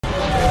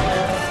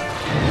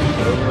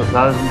over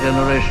 1,000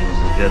 generations,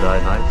 the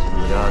Jedi Knights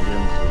and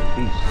Guardians of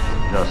Peace,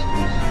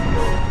 Justice,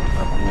 Evil,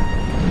 Uplift,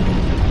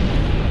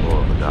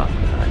 or the Dark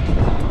Side.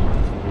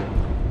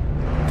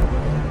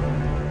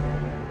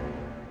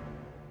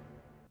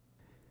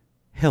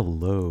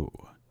 Hello,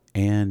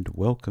 and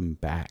welcome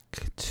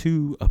back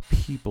to A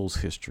People's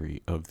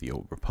History of the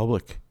Old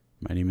Republic.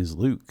 My name is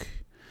Luke,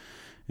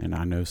 and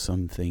I know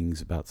some things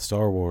about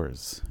Star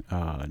Wars.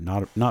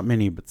 Not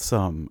many, but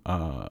some.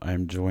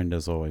 I'm joined,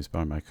 as always,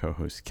 by my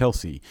co-host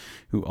Kelsey,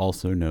 who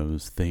also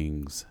knows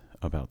things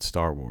about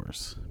Star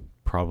Wars.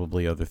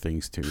 Probably other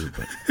things too,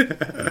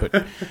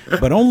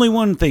 but only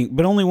one thing.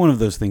 But only one of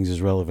those things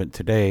is relevant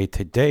today.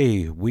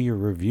 Today we are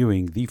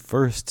reviewing the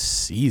first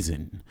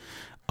season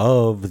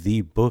of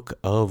the Book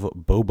of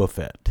Boba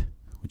Fett,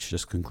 which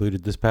just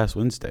concluded this past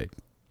Wednesday.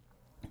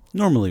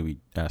 Normally we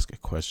ask a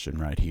question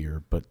right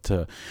here, but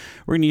we're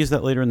going to use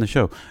that later in the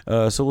show.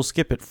 So we'll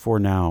skip it for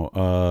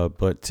now.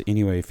 But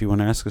anyway, if you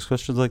want to ask us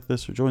questions like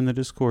this or join the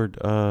Discord,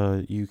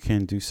 you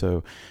can do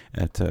so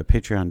at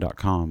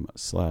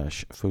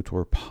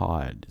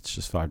patreon.com/photorpod. It's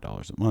just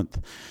 $5 a month.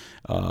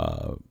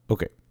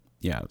 Okay.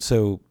 Yeah.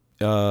 So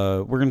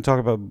we're going to talk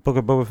about Book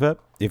of Boba Fett.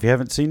 If you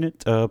haven't seen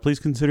it, please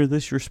consider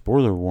this your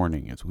spoiler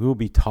warning, as we will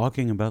be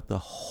talking about the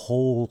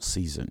whole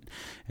season,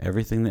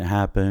 everything that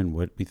happened,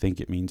 what we think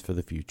it means for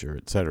the future,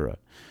 etc.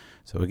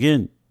 So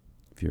again,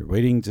 if you're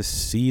waiting to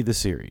see the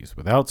series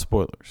without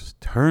spoilers,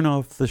 turn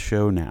off the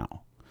show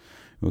now.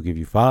 We'll give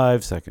you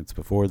 5 seconds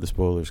before the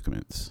spoilers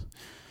commence.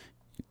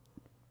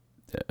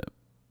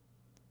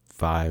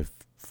 5,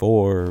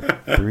 4,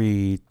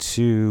 3,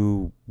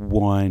 2,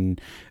 1.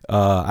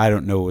 I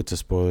don't know what's a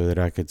spoiler that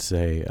I could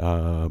say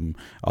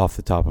off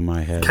the top of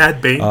my head. Cad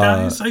Bane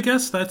dies, I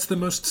guess. That's the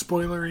most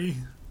spoilery.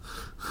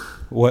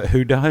 What?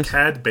 Who dies?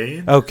 Cad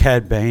Bane. Oh,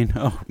 Cad Bane.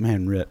 Oh,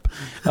 man, rip.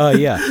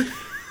 Yeah.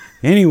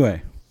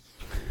 Anyway,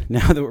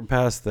 now that we're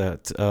past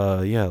that,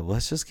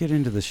 let's just get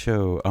into the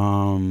show.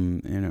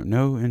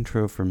 No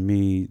intro from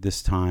me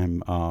this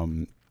time,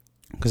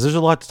 because there's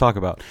a lot to talk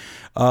about.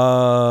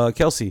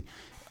 Kelsey,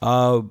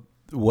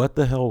 what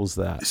the hell was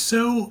that?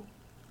 So,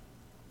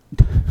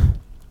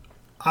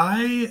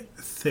 I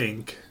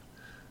think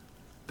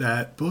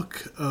that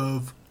Book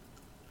of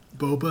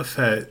Boba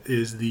Fett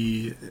is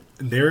the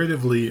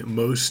narratively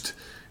most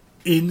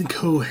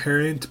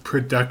incoherent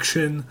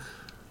production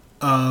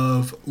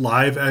of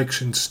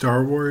live-action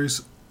Star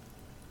Wars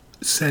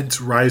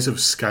since Rise of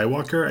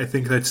Skywalker. I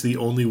think that's the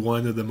only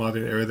one of the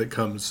modern era that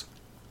comes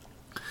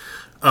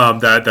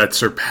that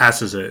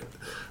surpasses it.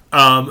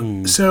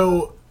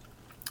 So.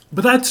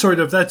 But that's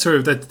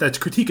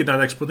critique and not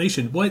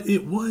explanation. What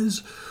it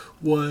was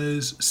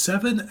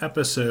 7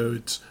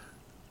 episodes,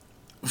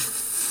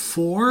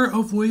 4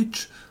 of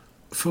which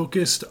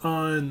focused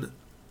on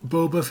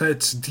Boba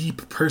Fett's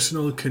deep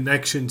personal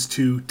connections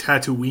to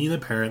Tatooine,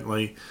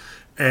 apparently,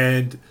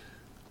 and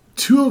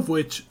 2 of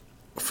which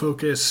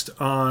focused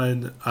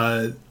on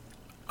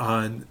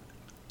Dindarin,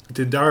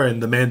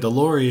 the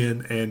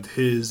Mandalorian, and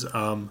his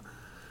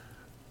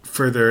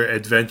further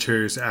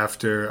adventures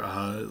after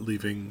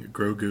leaving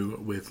Grogu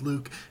with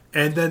Luke.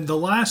 And then the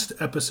last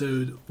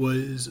episode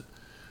was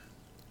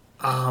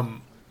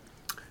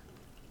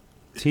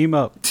Team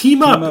up.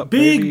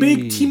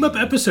 Big team up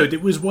episode.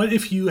 It was what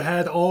if you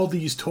had all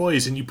these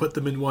toys and you put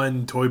them in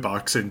one toy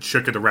box and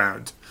shook it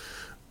around.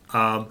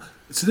 So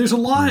there's a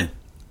lot.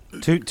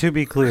 To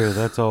be clear,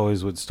 that's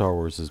always what Star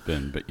Wars has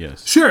been, but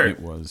yes. Sure. It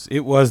was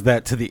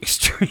that to the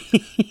extreme.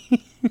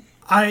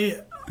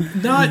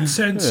 Not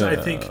since I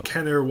think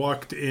Kenner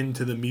walked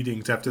into the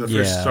meetings after the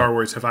first Star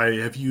Wars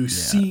have you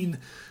seen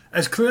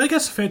as clear. I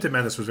guess Phantom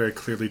Menace was very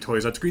clearly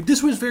toys on screen.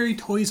 This was very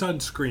toys on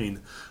screen.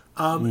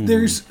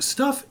 There's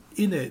stuff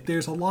in it.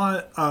 There's a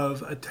lot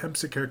of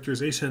attempts at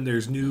characterization.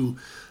 There's new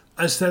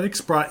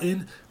aesthetics brought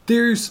in.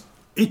 It's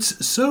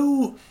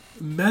so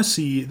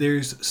messy.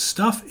 There's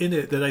stuff in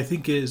it that I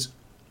think is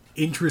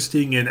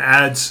interesting and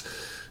adds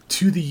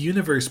to the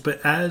universe, but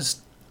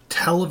as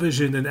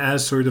television and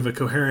as sort of a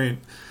coherent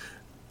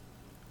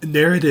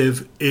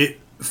narrative,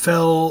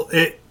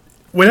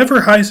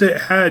 whatever highs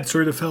it had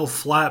sort of fell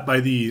flat by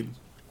the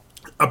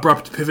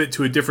abrupt pivot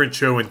to a different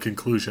show and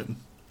conclusion.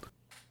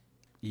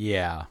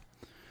 Yeah,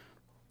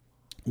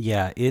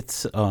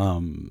 it's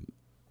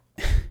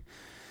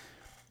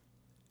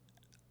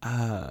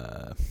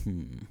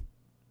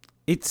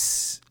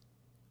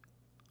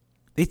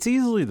it's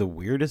easily the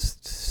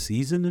weirdest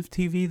season of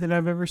TV that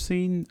I've ever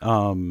seen.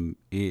 I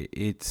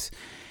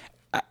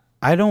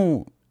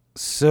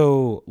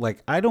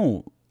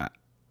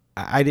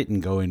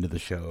didn't go into the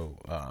show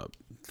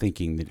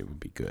thinking that it would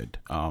be good.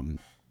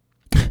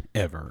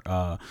 ever,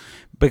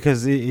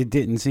 because it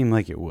didn't seem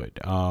like it would.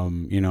 I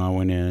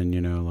went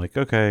in, like,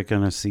 okay,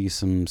 gonna see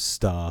some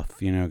stuff,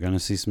 gonna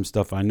see some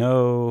stuff I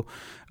know.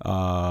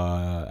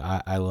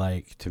 I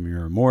like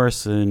Tamira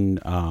Morrison,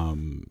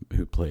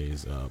 who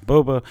plays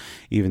Boba,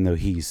 even though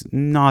he's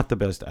not the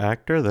best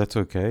actor. That's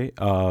okay.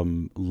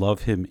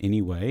 Love him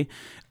anyway.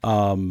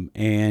 So,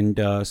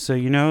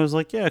 I was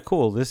like, yeah,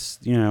 cool. This,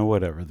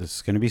 whatever. This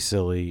is gonna be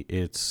silly.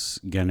 It's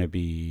gonna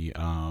be,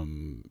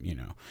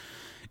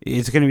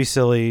 it's going to be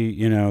silly,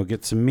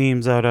 get some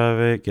memes out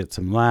of it, get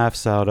some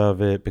laughs out of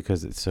it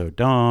because it's so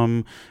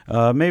dumb.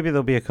 Maybe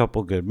there'll be a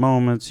couple good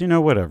moments,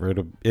 whatever.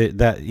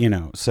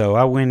 So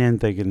I went in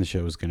thinking the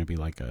show was going to be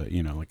like a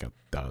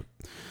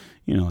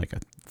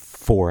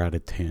 4 out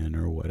of 10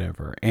 or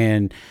whatever.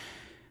 And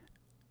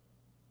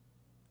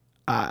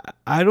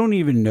I don't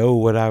even know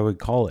what I would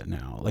call it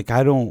now. Like,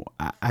 I don't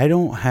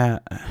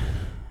have,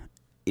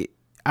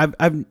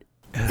 I've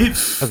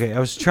okay, I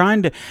was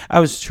trying to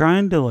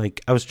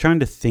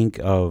think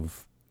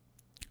of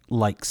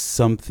like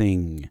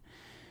something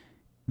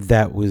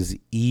that was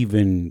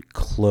even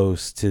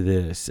close to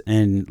this,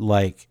 and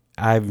like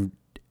it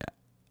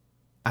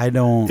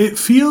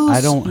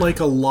feels like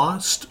a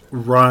lost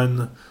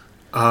run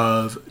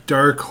of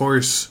Dark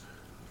Horse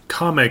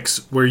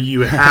comics where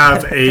you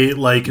have a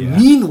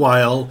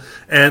meanwhile,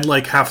 and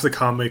like half the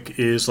comic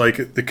is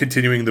like the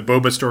continuing the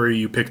Boba story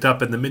you picked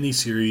up in the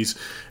miniseries,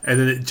 and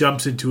then it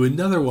jumps into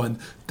another one.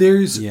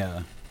 It's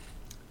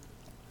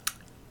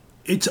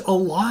a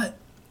lot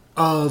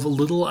of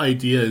little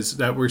ideas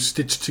that were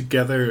stitched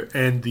together,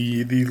 and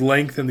the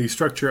length and the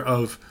structure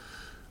of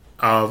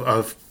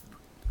I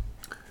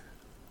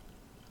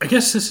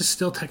guess this is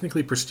still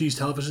technically prestige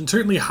television,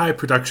 certainly high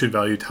production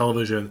value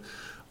television.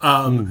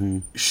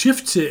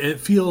 Shifts it, and it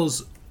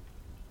feels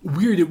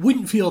weird. It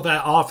wouldn't feel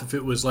that off if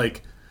it was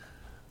like,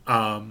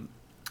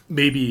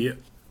 maybe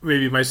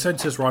my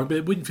sense is wrong, but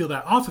it wouldn't feel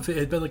that off if it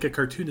had been like a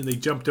cartoon and they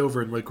jumped over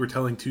and like we're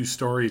telling two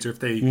stories, or if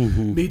they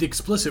made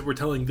explicit we're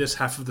telling this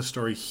half of the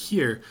story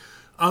here.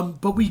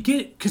 But we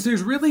get, because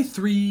there's really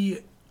 3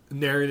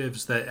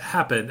 narratives that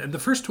happen, and the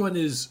first one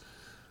is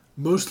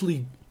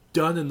mostly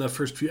done in the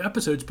first few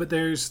episodes, but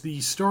there's the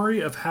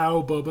story of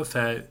how Boba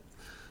Fett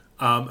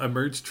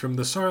emerged from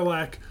the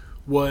Sarlacc,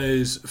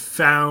 was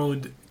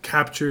found,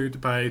 captured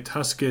by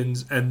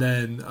Tuskens, and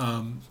then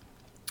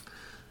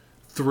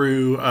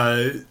through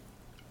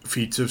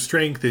feats of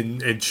strength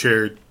and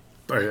shared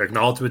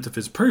acknowledgement of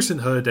his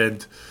personhood,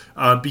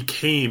 and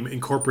became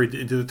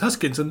incorporated into the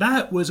Tuskens. And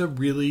that was a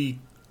really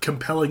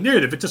compelling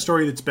narrative. It's a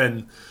story that's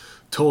been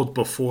told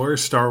before.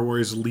 Star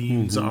Wars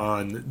leans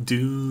on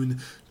Dune.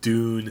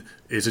 Dune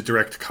is a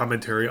direct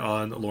commentary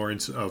on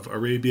Lawrence of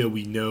Arabia.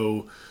 We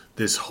know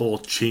this whole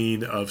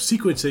chain of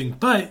sequencing,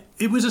 but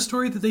it was a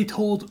story that they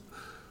told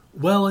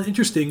well and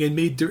interesting and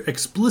made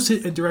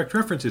explicit and direct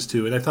references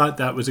to, and I thought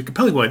that was a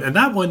compelling one. And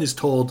that one is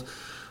told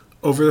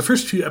over the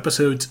first few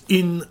episodes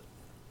in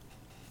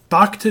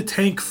Bacta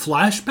Tank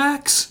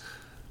flashbacks.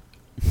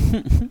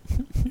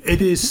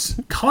 It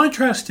is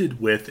contrasted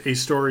with a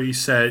story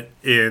set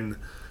in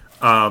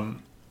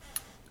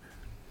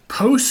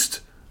post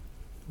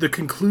the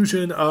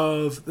conclusion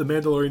of The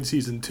Mandalorian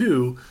Season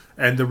 2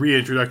 and the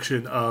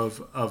reintroduction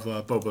of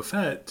Boba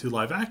Fett to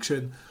live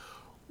action,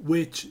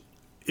 which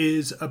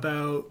is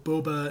about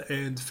Boba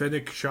and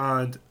Fennec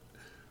Shand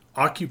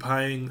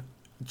occupying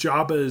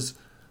Jabba's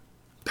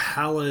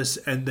palace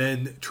and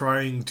then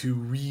trying to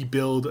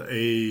build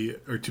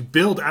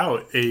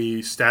out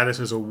a status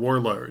as a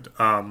warlord.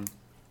 And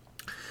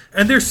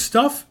there's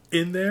stuff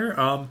in there.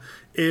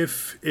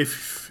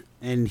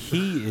 And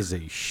he is a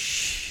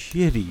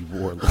shitty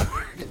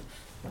warlord.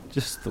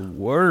 Just the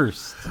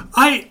worst.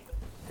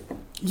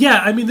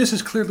 This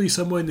is clearly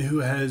someone who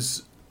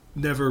has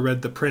never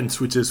read The Prince,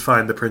 which is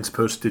fine. The Prince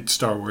posted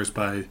Star Wars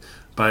by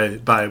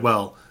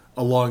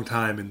a long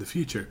time in the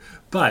future.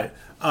 But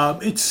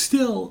it's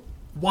still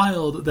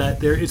wild that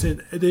there's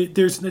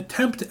an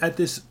attempt at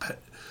this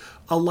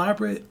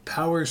elaborate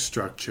power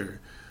structure,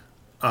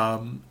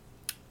 and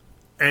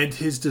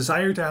his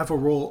desire to have a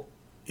role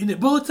in it.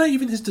 Well, it's not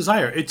even his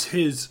desire. It's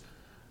his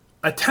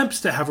attempts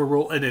to have a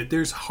role in it.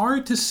 There's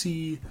hard to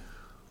see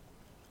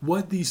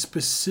what the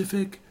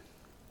specific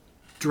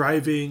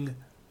driving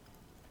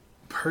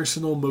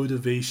personal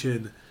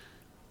motivation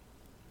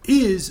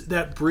is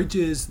that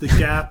bridges the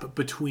gap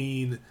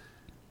between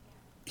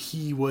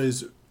he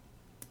was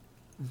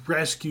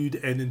rescued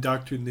and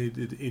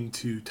indoctrinated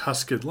into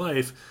Tusken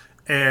life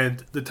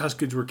and the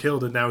Tuskens were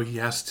killed, and now he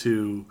has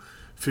to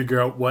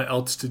figure out what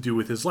else to do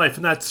with his life.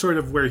 And that's sort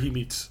of where he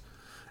meets,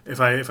 if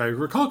I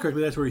recall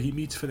correctly, that's where he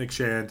meets Fennec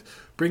Shand,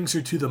 brings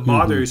her to the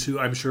Modders, who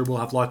I'm sure will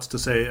have lots to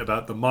say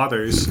about the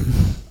Modders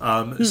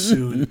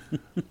soon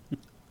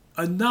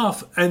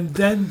enough. And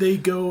then they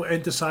go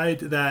and decide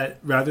that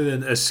rather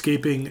than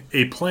escaping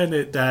a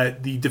planet,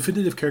 that the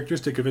definitive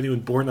characteristic of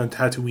anyone born on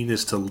Tatooine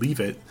is to leave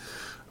it.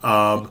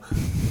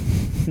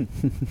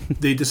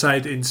 They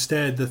decide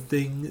instead the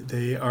thing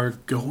they are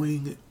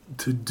going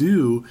to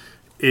do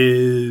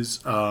is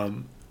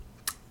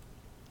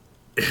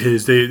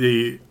is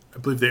they I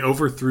believe they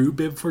overthrew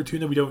Bib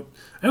Fortuna. I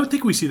don't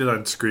think we see that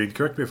on screen.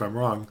 Correct me if I'm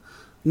wrong.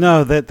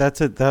 No,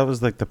 that's it. That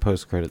was like the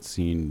post-credit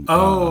scene.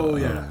 Oh,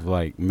 yeah. Of,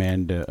 like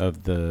Manda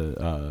of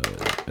the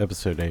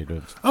episode 8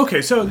 of.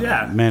 Okay, so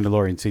yeah,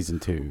 Mandalorian season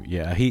 2.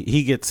 Yeah,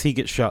 he gets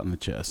shot in the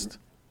chest.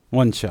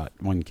 One shot,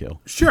 one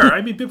kill. Sure.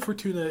 I mean, Bib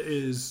Fortuna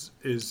is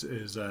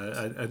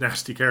a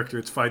nasty character.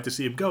 It's fine to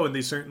see him go, and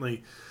they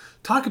certainly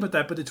talk about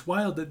that. But it's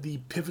wild that the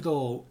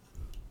pivotal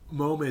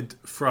moment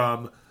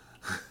from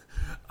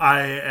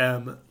I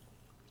am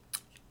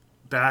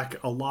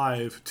back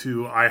alive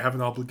to I have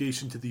an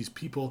obligation to these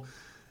people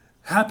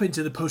happens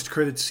in the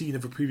post-credit scene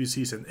of a previous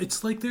season.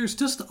 It's like there's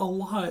just a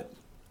lot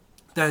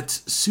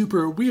that's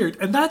super weird,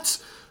 and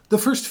that's the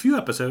first few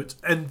episodes,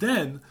 and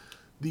then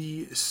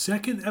the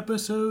second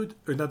episode,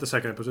 or not the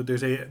second episode.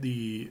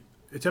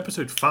 It's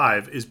episode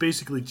 5 is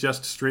basically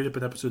just straight up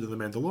an episode of The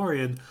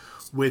Mandalorian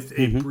with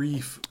a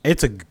brief.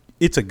 It's a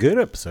good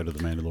episode of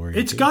The Mandalorian.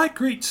 It's got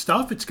great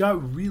stuff. It's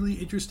got really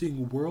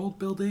interesting world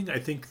building. I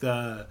think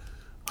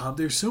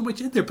there's so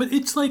much in there, but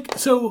it's like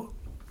so.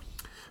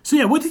 So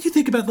yeah, what did you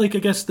think about, like, I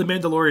guess the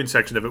Mandalorian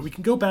section of it? We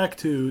can go back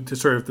to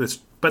sort of this,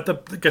 but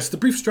I guess the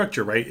brief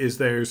structure, right, is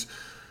there's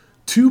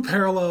 2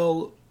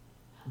 parallel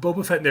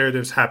Boba Fett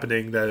narratives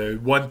happening that are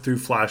one through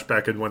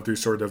flashback and one through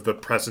sort of the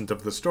present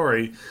of the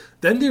story.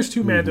 Then there's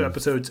 2 Mando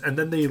episodes, and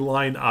then they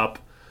line up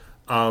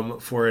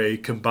for a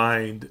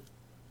combined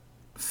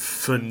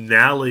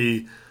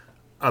finale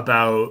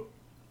about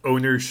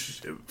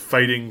owners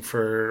fighting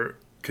for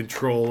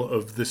control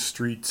of the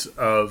streets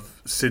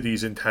of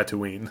cities in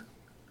Tatooine.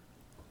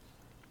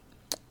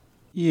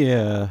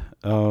 Yeah.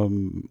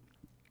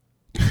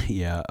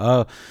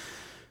 Yeah.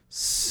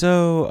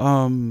 So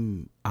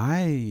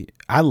I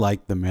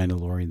like the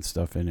Mandalorian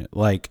stuff in it.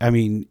 Like, I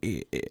mean,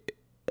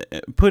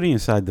 putting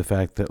aside the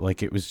fact that,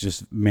 like, it was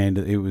just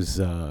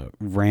random,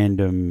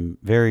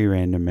 very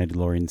random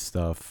Mandalorian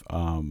stuff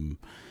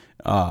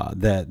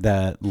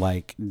that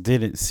like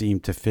didn't seem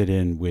to fit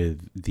in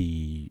with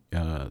the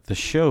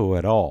show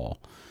at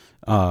all.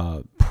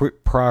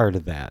 Prior to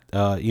that,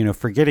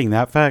 forgetting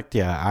that fact,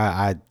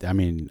 yeah, I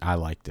mean, I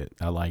liked it.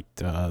 I liked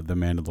the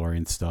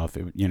Mandalorian stuff.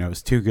 It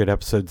was 2 good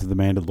episodes of the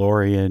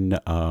Mandalorian.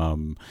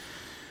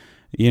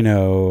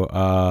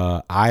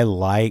 I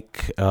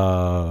like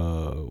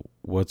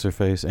what's her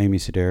face, Amy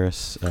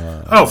Sedaris.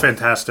 Oh,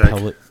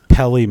 fantastic!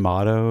 Peli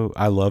Motto.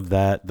 I love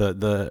that.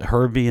 The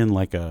her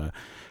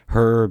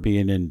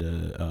being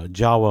into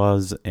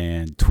Jawas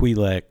and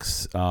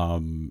Twi'leks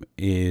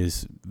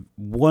is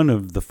one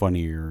of the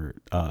funnier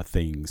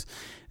things.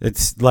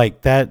 It's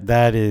like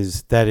that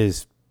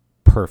is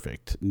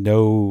perfect.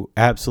 No,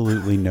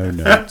 absolutely no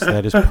notes.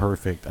 That is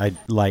perfect.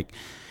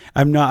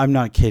 I'm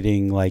not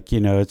kidding. Like,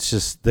 it's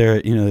just there.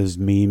 There's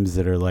memes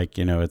that are like,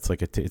 it's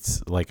like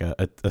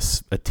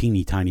a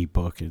teeny tiny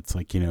book. It's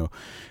like,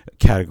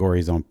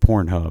 categories on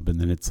Pornhub, and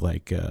then it's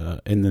like,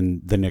 and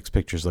then the next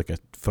picture is like a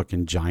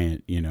fucking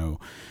giant,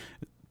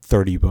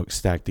 30 books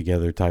stacked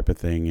together type of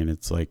thing, and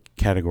it's like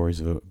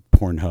categories of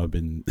Pornhub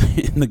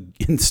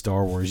in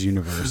Star Wars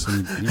universe.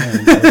 And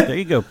there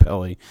you go,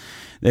 Pelly.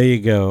 There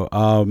you go.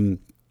 I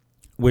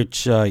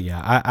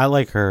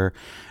like her.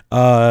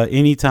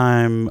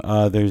 Anytime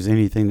there's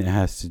anything that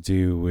has to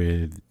do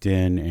with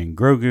Din and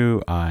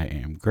Grogu, I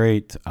am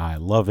great. I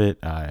love it.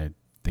 I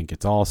think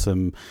it's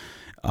awesome.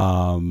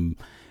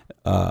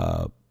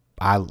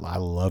 I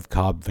love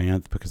Cobb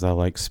Vanth because I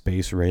like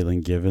Space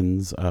Raylan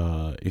Givens.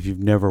 If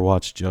you've never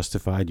watched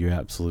Justified, you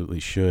absolutely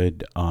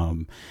should.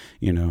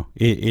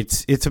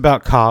 It's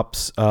about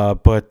cops,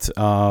 but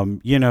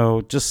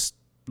just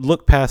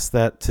look past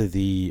that to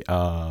the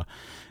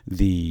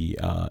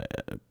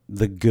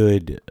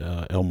good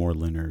Elmore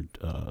Leonard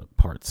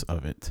parts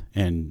of it,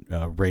 and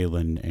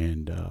Raylan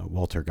and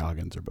Walter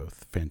Goggins are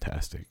both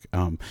fantastic.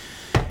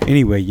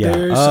 Anyway,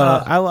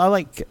 yeah,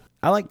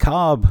 I like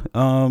Cobb.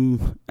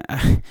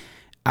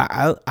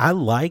 I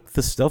like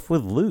the stuff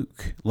with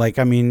Luke. Like,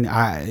 I mean,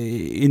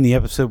 in the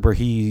episode where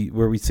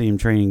we see him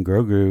training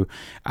Grogu,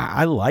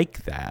 I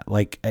like that.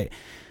 Like, I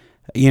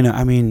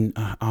mean,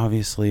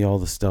 obviously all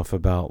the stuff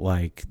about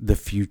like the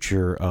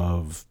future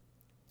of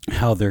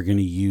how they're going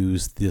to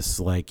use this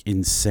like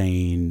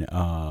insane,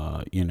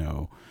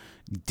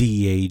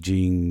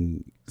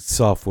 de-aging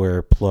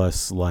software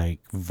plus like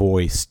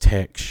voice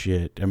tech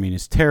shit. I mean,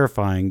 it's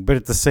terrifying, but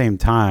at the same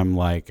time,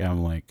 like,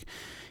 I'm like,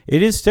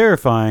 it is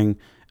terrifying.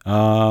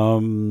 But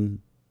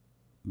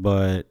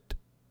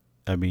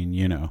I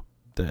mean,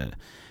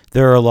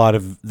 there are a lot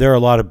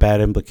of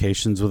bad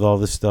implications with all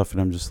this stuff,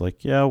 and I'm just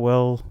like, yeah,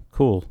 well,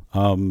 cool.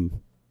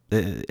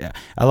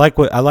 I like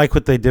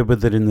what they did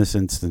with it in this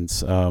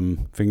instance.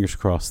 Fingers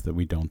crossed that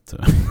we don't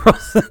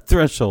cross that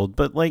threshold.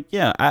 But like,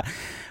 yeah,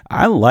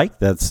 I like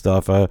that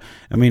stuff. I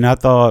mean, I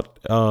thought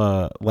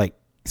like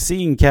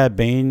seeing Cad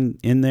Bane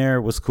in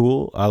there was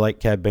cool. I like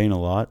Cad Bane a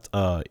lot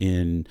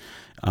in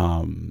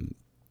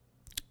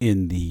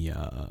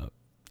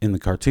the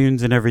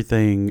cartoons and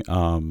everything.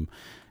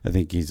 I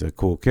think he's a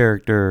cool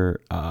character.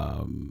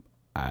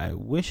 I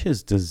wish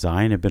his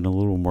design had been a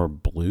little more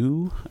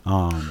blue.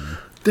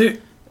 There,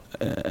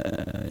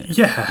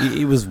 yeah.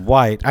 It was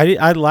white.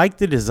 I liked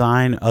the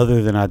design,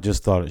 other than I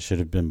just thought it should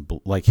have been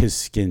like his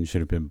skin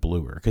should have been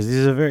bluer, because he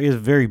has a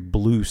very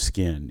blue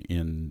skin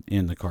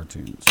in the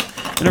cartoons.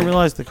 And I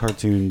realized the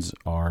cartoons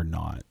are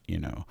not,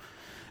 you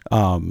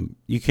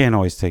can't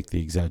always take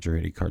the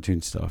exaggerated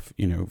cartoon stuff,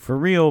 for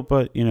real.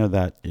 But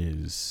that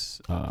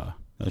is, I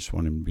just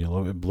want him to be a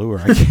little bit bluer,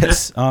 I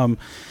guess. I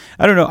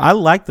don't know. I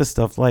like the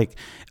stuff like,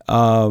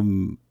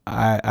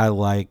 I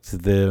liked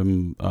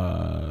them,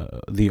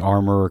 the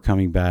Armorer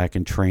coming back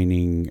and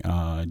training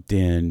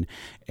Din,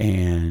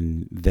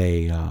 and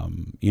they,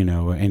 and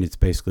it's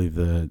basically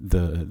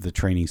the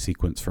training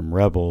sequence from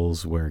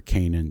Rebels where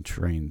Kanan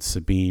trains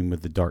Sabine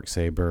with the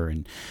Darksaber,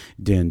 and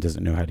Din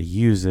doesn't know how to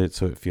use it,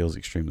 so it feels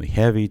extremely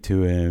heavy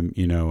to him,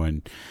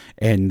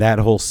 and that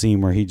whole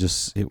scene where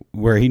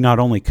he not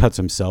only cuts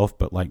himself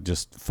but like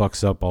just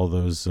fucks up all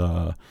those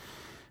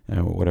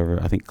whatever,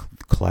 I think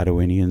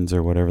Cladwinians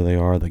or whatever they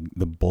are,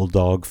 the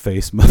bulldog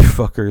face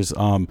motherfuckers.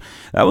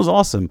 That was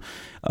awesome.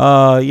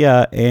 I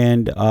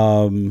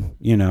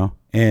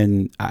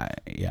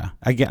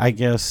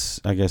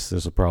guess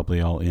this will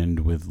probably all end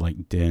with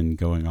like Din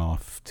going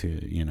off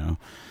to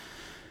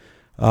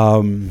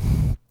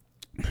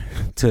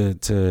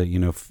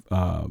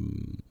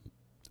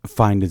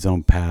find his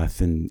own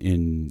path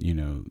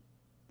in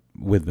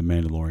with the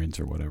Mandalorians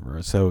or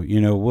whatever. So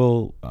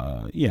we'll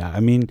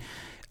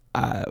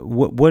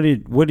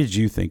what did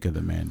you think of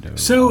the Mando?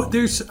 So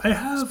I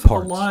have a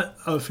lot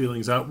of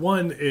feelings.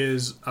 One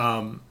is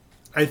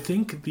I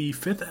think the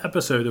 5th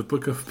episode of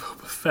Book of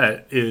Boba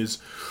Fett is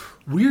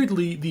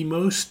weirdly the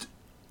most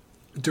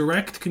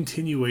direct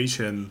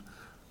continuation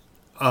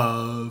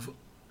of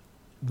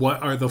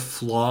what are the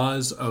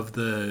flaws of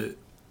the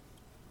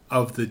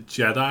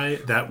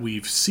Jedi that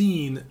we've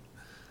seen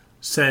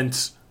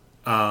since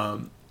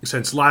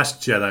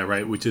Last Jedi,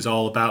 right? Which is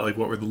all about like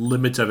what were the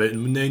limits of it.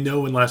 And they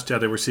know in Last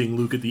Jedi we're seeing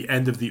Luke at the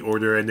end of the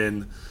Order, and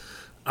then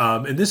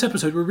in this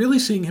episode we're really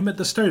seeing him at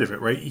the start of it,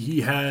 right?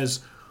 He has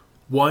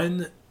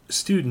one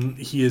student.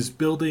 He is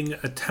building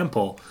a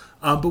temple,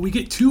 but we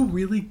get two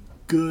really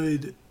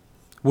good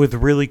with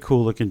really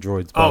cool looking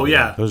droids. Oh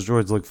yeah, those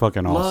droids look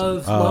fucking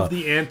awesome. Love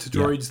the ant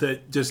droids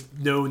that just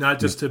know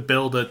not just to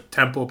build a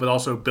temple but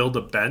also build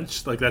a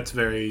bench. Like that's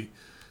very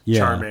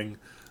charming.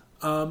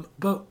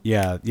 But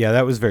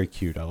that was very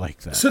cute. I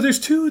like that. So there's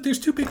two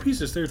big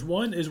pieces. There's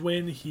one is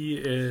when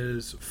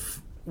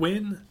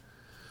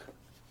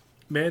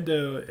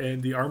Mando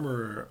and the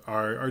Armorer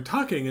are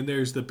talking, and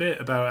there's the bit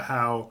about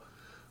how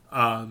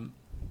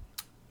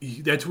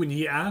that's when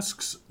he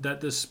asks that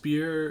the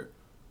spear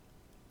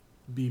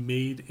be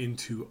made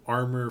into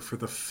armor for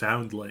the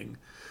foundling.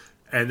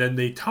 And then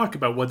they talk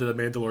about what the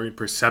Mandalorian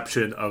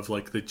perception of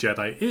like the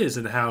Jedi is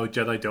and how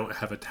Jedi don't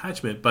have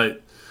attachment.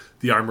 But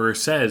the Armorer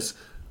says,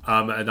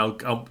 and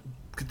I'll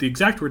get the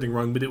exact wording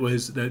wrong, but it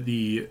was that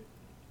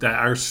that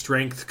our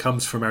strength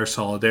comes from our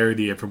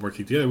solidarity and from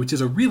working together, which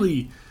is a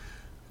really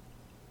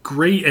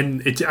great,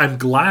 and I'm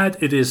glad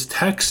it is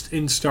text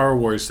in Star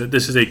Wars that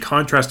this is a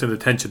contrast and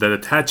attention, that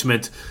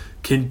attachment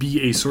can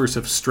be a source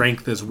of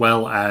strength as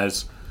well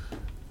as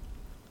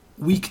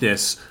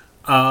weakness.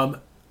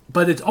 But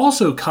it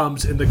also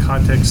comes in the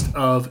context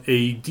of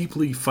a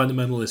deeply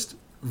fundamentalist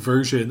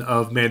version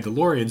of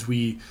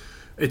Mandalorians.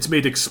 It's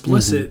made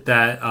explicit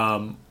that,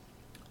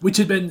 which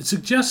had been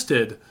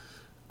suggested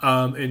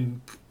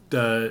in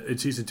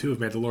season 2 of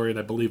Mandalorian,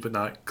 I believe, but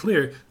not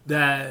clear,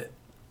 that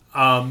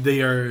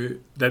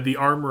that the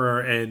Armorer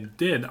and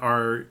Din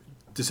are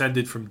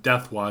descended from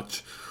Death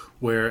Watch,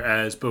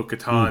 whereas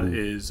Bo-Katan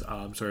is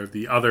sort of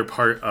the other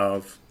part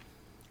of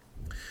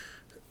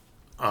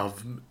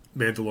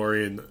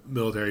Mandalorian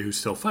military who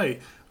still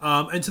fight.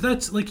 And so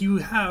that's like you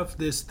have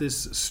this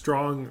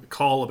strong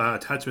call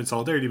about attachment and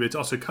solidarity, but it's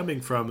also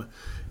coming from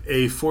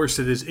a force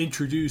that is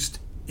introduced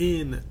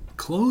in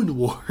Clone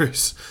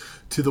Wars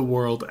to the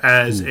world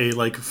as a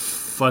like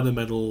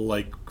fundamental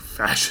like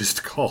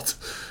fascist cult.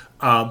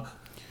 So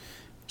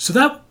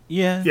that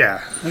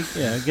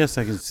I guess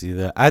I can see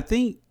that.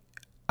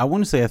 I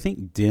want to say I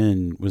think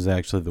Din was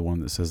actually the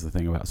one that says the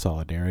thing about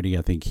solidarity.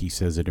 I think he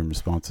says it in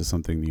response to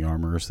something the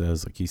Armorer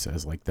says. Like he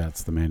says, like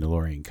that's the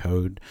Mandalorian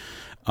code.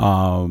 But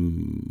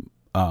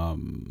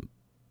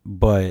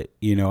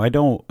I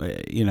don't.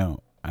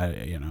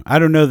 I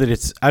don't know that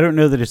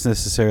it's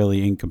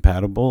necessarily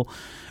incompatible.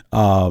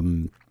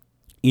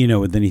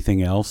 With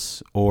anything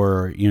else,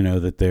 or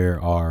that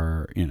there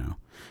are.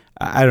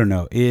 I don't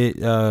know.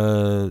 It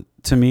to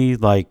me,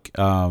 like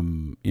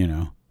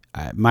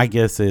my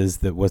guess is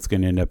that what's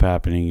going to end up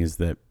happening is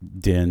that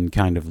Din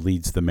kind of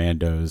leads the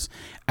Mandos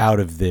out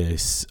of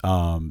this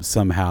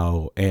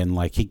somehow, and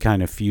like he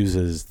kind of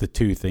fuses the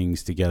two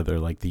things together,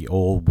 like the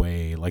old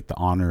way, like the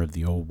honor of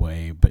the old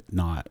way, but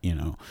not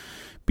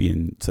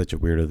being such a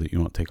weirdo that you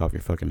won't take off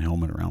your fucking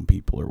helmet around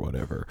people or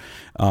whatever.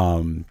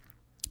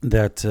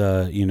 that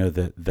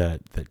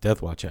that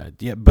Death Watch had.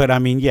 Yeah, but I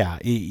mean, yeah,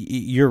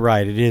 you're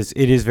right. It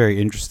is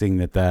very interesting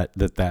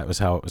that was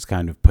how it was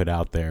kind of put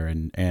out there,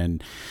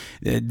 and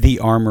the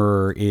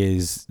Armorer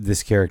is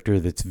this character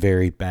that's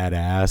very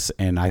badass,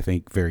 and I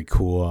think very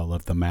cool. I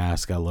love the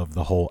mask. I love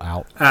the whole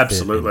outfit,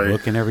 absolutely, and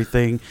look and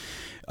everything.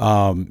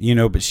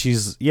 But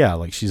she's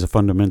she's a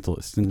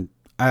fundamentalist, and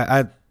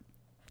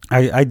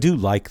I do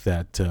like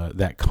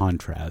that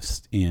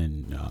contrast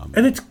in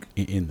and it's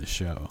in the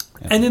show.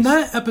 And in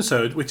that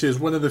episode, which is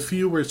one of the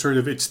few where sort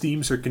of its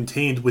themes are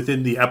contained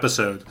within the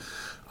episode,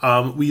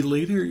 we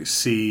later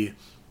see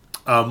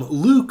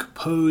Luke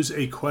pose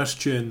a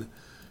question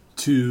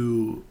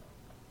to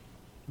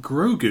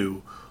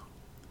Grogu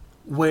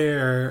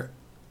where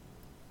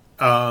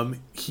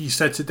he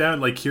sets it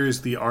down like,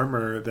 here's the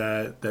armor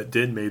that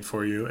Din made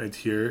for you, and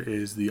here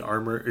is the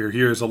armor, or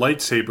here is a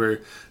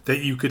lightsaber that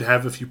you could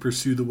have if you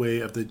pursue the way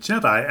of the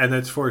Jedi, and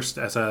that's forced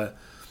as a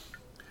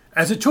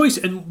choice.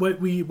 And what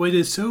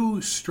is so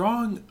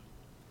strong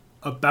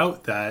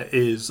about that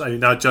is, I mean,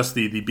 not just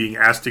the being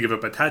asked to give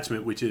up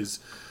attachment, which is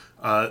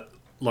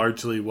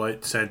largely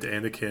what sent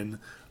Anakin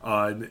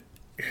on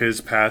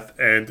his path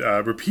and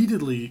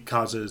repeatedly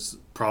causes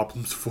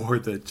problems for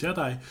the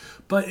Jedi,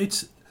 but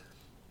it's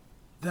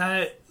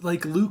that,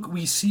 like, Luke,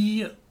 we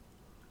see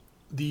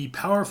the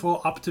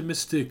powerful,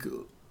 optimistic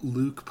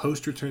Luke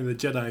post-Return of the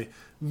Jedi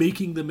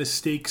making the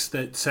mistakes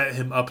that set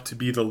him up to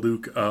be the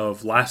Luke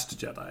of Last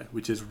Jedi,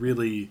 which is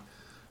really,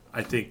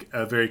 I think,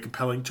 a very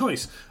compelling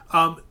choice.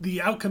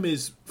 The outcome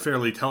is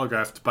fairly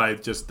telegraphed by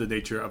just the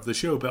nature of the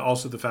show, but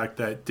also the fact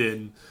that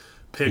Din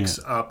picks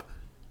up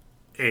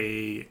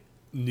a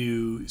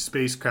new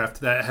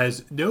spacecraft that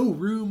has no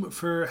room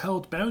for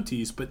held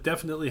bounties, but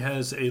definitely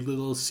has a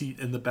little seat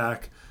in the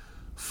back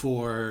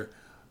for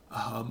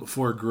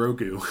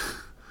Grogu.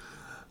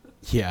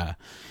 I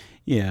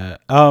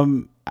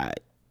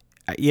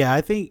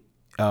think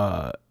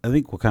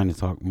we'll kind of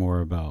talk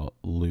more about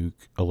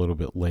Luke a little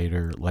bit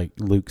later, like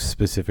Luke's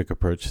specific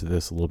approach to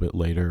this a little bit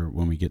later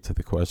when we get to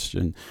the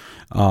question.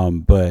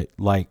 But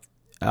like,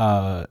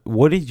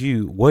 what did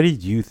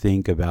you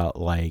think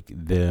about like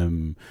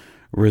them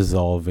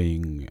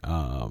resolving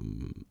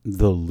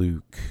the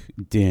Luke,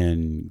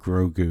 Din,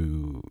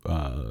 Grogu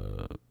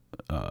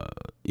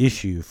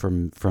issue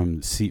from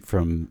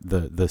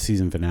the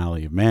season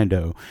finale of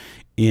Mando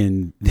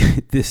in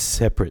this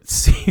separate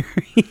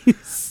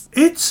series?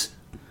 It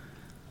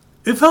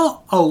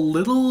felt a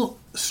little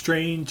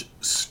strange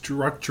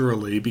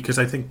structurally, because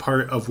I think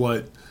part of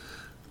what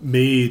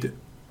made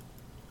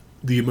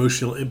the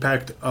emotional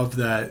impact of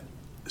that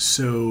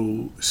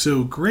so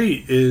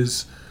great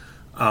is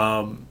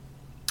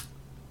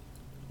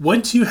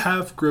once you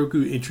have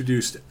Grogu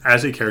introduced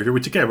as a character,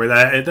 which again,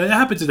 that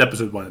happens in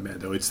episode 1 of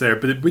Mando, it's there,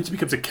 but it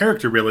becomes a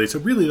character really. So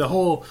really the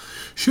whole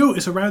show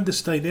is around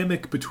this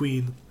dynamic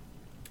between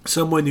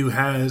someone who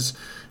has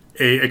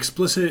a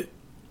explicit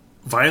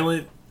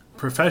violent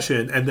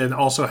profession and then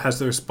also has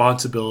the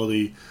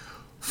responsibility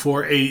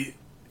for a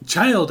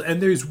child,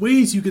 and there's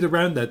ways you get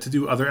around that to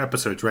do other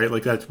episodes, right?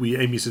 Like that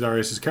Amy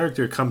Sedaris'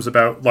 character comes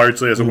about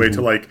largely as a way to,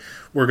 like,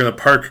 we're going to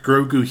park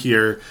Grogu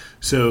here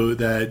so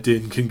that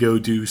Din can go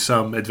do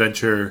some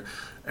adventure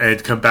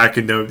and come back,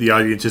 and know the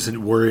audience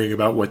isn't worrying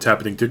about what's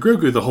happening to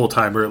Grogu the whole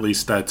time, or at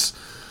least that's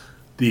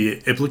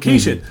the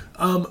implication.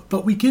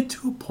 But we get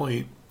to a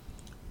point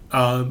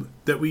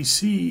that we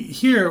see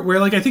here where,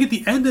 like, I think at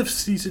the end of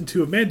season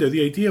 2 of Mando,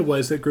 the idea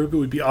was that Grogu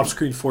would be off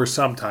screen for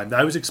some time. Now,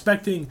 I was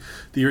expecting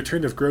the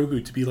return of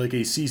Grogu to be like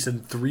a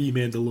season 3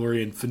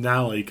 Mandalorian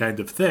finale kind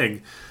of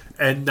thing,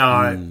 and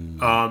not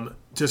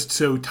just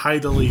so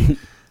tidily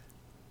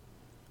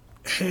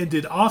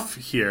handed off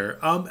here.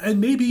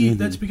 And maybe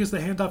that's because the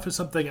handoff is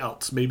something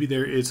else. Maybe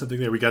there is something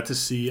there. We got to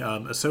see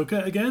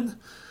Ahsoka again,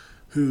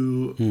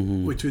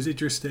 which was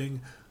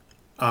interesting.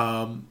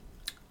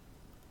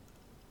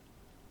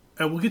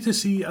 And we'll get to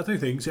see other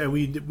things, and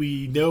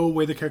we know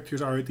where the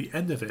characters are at the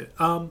end of it.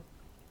 I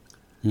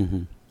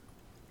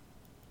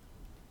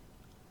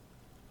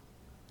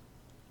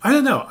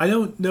don't know. I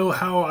don't know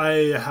how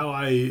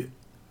I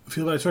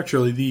feel about it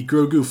structurally. The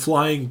Grogu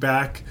flying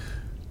back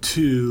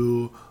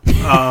to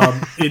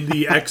in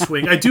the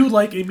X-Wing. I do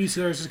like Amy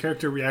Sedaris'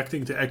 character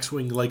reacting to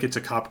X-Wing like it's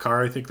a cop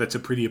car. I think that's a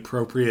pretty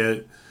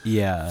appropriate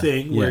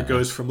thing where it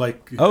goes from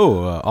like,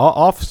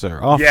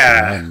 officer.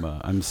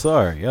 I'm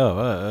sorry.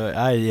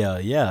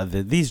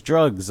 These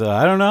drugs.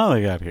 I don't know how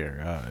they got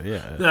here.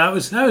 That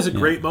was a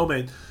great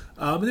moment,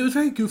 and it was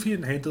very goofy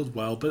and handled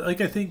well. But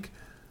like, I think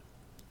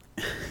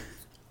we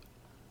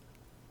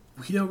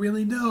don't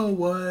really know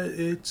what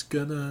it's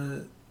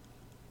gonna.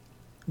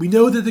 We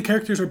know that the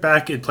characters are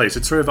back in place.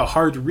 It's sort of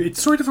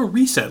it's sort of a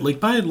reset. Like,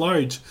 by and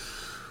large,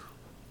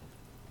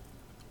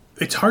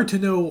 it's hard to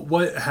know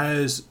what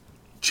has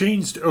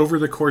changed over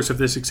the course of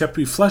this, except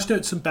we fleshed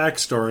out some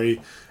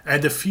backstory,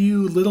 and a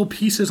few little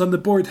pieces on the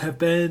board have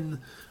been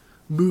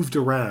moved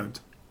around.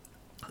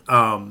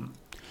 I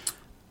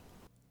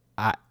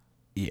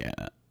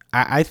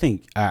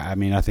think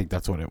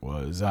that's what it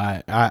was.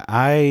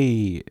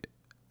 I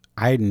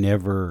I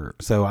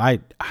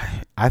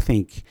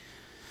think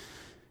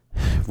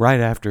right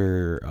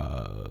after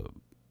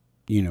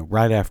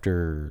right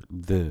after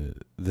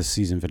the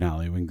season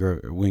finale, when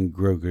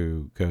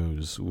Grogu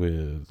goes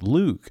with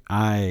Luke,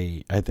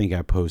 I think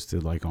I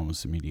posted like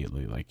almost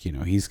immediately, like,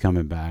 he's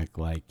coming back,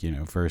 like,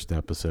 first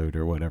episode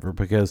or whatever,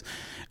 because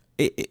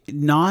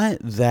not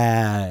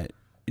that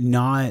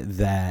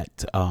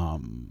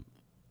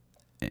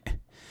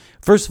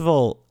first of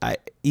all,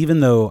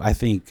 even though I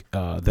think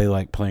they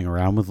like playing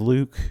around with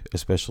Luke,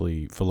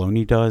 especially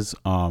Filoni does,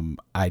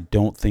 I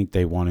don't think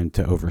they want him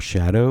to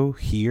overshadow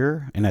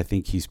here, and I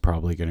think he's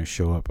probably going to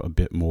show up a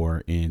bit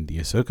more in the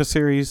Ahsoka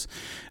series,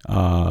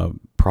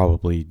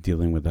 probably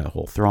dealing with that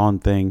whole Thrawn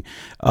thing.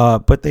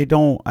 But I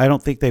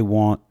don't think they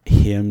want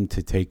him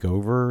to take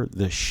over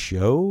the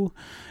show,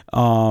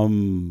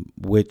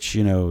 which,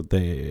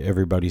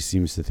 everybody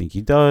seems to think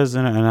he does,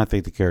 and I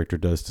think the character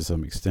does to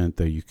some extent,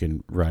 though you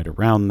can ride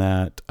around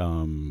that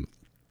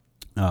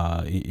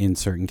in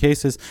certain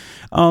cases.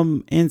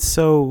 And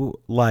so,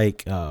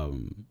 like, what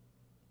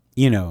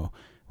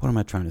am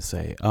I trying to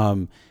say?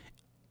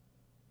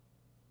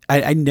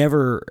 I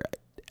never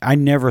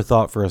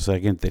thought for a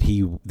second that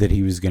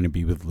he was going to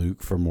be with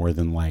Luke for more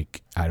than,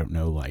 like, I don't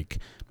know, like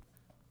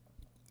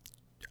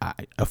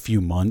a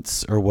few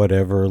months or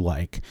whatever,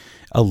 like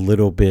a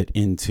little bit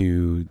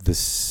into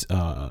this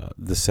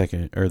the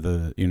second or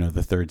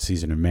the third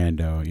season of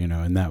Mando,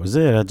 and that was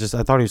it. I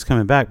thought he was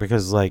coming back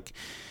because, like,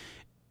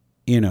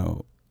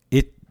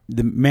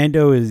 the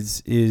Mando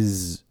is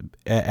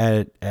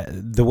at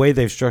the way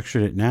they've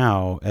structured it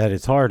now, at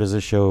its heart, as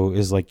a show,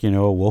 is like,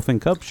 a wolf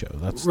and cub show.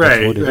 That's what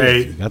it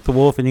is. You got the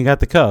wolf and you got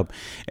the cub.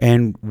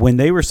 And when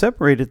they were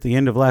separated at the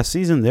end of last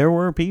season, there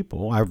were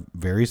people, I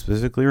very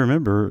specifically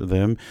remember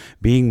them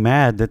being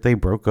mad that they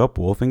broke up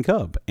wolf and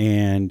cub.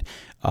 And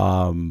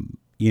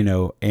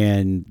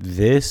and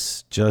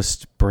this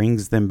just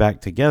brings them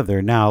back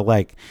together. Now,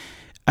 like,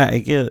 I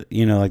get,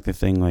 like the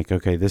thing, like,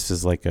 okay, this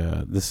is like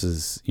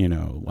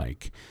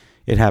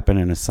it happened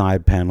in a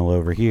side panel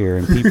over here,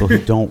 and people who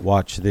don't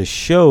watch this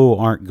show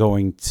aren't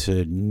going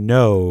to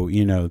know,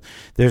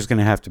 there's going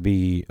to have to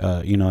be,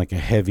 like a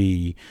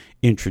heavy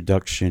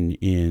introduction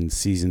in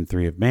season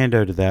 3 of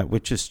Mando to that,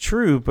 which is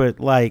true. But,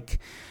 like,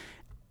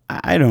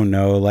 I don't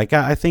know. Like,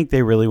 I think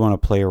they really want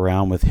to play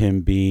around with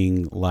him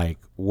being like,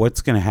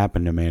 what's going to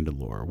happen to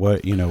Mandalore?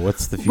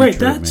 What's the future? Right.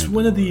 That's of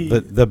one of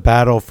the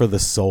battle for the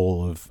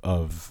soul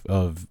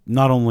of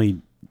not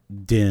only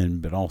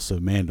Din but also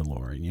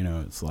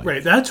Mandalorian. It's like,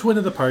 right. That's one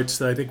of the parts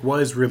that I think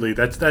was really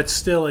that's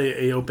still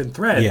a open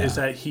thread, is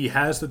that he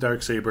has the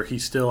Darksaber.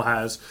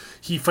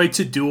 He fights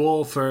a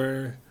duel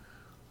for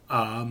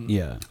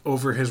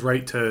over his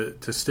right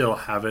to still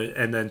have it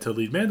and then to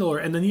lead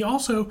Mandalore. And then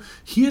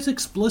he is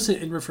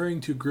explicit in referring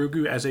to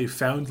Grogu as a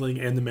foundling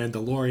and the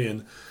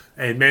Mandalorian,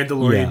 and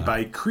Mandalorian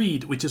by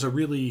creed, which is a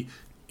really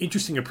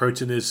interesting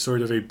approach and is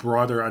sort of a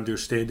broader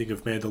understanding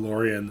of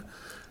Mandalorian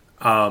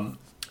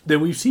than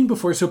we've seen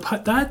before. So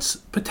that's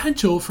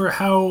potential for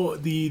how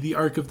the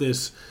arc of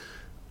this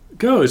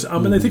goes.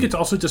 And I think it's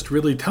also just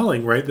really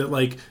telling, right, that,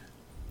 like,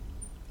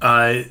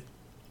 that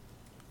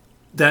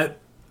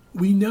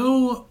we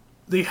know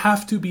they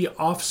have to be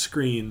off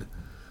screen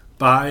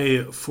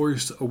by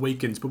Force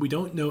Awakens, but we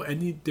don't know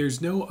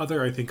there's no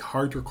other, I think,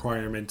 hard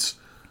requirements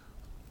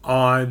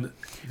on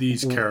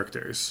these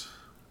characters.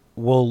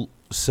 Well,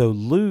 so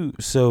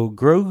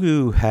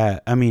Grogu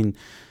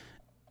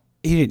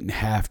he didn't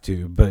have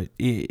to, but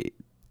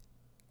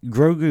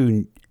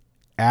Grogu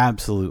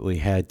absolutely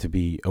had to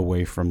be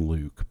away from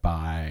Luke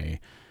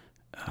by,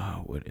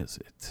 what is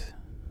it?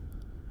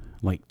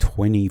 Like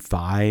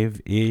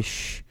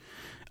 25-ish.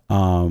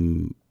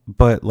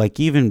 But, like,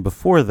 even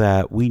before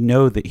that, we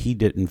know that he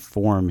didn't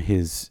form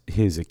his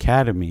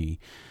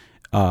academy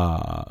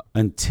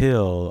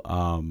until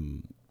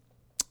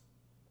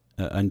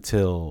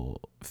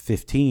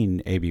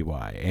 15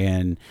 ABY,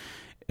 and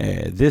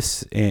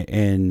this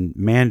and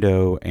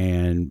Mando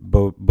and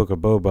Book of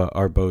Boba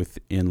are both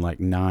in like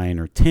 9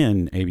 or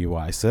 10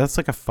 ABY, so that's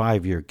like a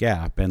 5-year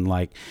gap. And,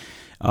 like,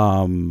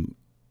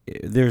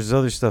 there's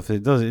other stuff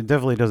that it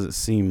definitely doesn't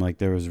seem like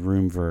there was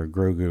room for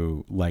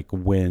Grogu, like,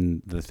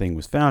 when the thing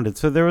was founded.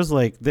 So there was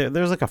like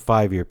there's like a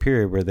 5-year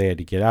period where they had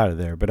to get out of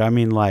there. But I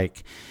mean,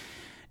 like,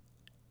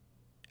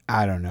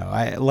 I don't know.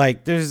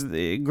 There's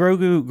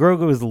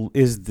Grogu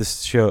is the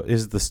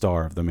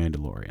star of The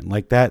Mandalorian.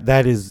 Like,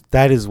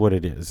 that is what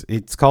it is.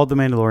 It's called The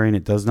Mandalorian.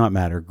 It does not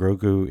matter.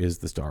 Grogu is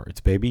the star.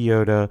 It's Baby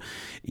Yoda.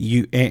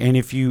 And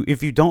if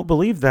you don't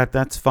believe that,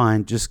 that's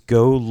fine. Just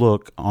go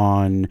look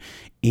on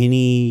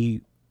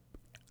any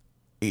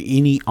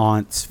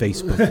aunt's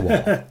Facebook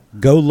wall.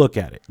 Go look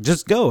at it.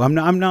 Just go. I'm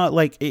not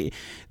like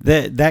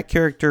that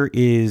character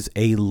is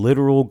a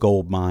literal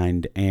gold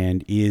mine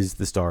and is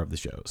the star of the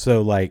show.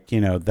 So, like,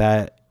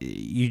 that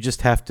you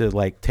just have to,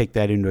 like, take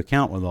that into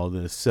account with all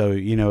this. So,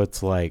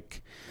 it's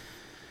like,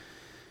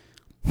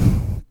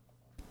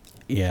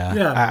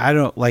 Yeah. I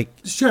don't like.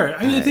 Sure.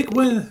 I mean, I think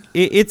when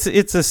it's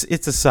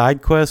a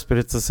side quest, but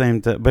it's the same.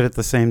 But at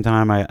the same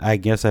time, I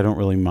guess I don't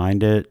really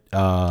mind it.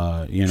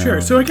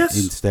 Sure. So I guess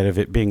instead of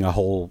it being a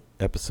whole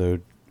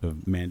episode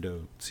of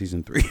Mando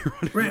season 3,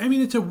 right? I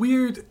mean, it's a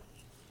weird.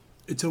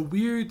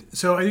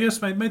 So I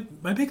guess my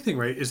big thing,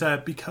 right, is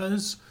that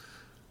because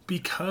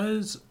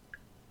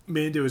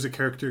Mando is a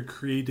character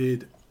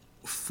created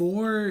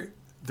for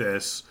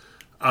this,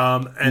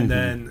 and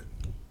then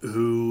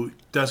who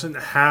doesn't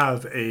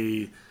have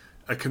a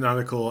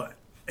canonical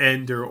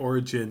end or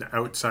origin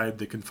outside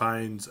the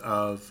confines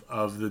of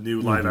the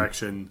new live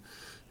action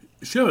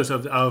shows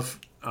of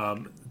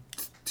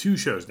 2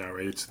 shows now,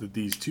 right? It's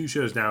these 2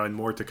 shows now and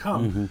more to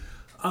come.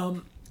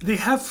 They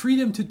have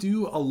freedom to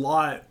do a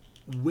lot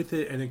with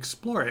it and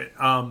explore it,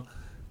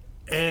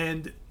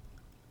 and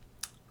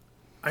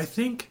I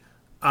think.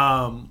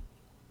 And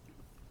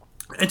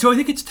so I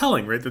think it's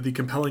telling, right, that the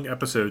compelling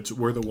episodes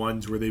were the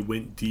ones where they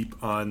went deep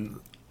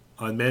on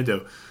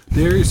Mando.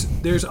 There's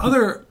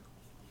other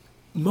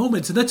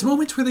moments, and that's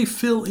moments where they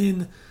fill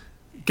in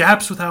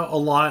gaps without a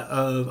lot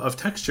of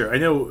texture. I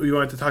know we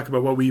wanted to talk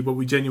about what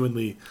we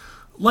genuinely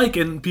like,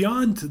 and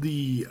beyond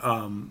the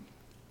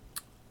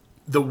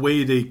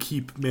way they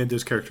keep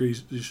Mando's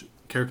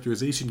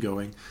characterization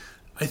going,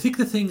 I think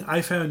the thing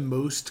I found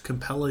most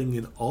compelling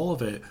in all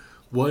of it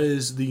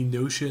was the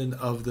notion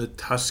of the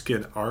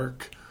Tusken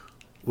arc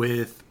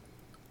with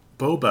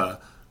Boba.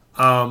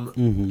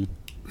 And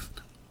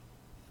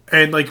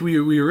like we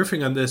were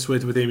riffing on this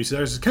with Amy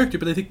Sedaris' character,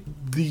 but I think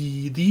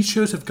these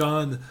shows have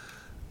gone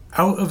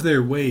out of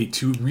their way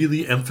to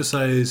really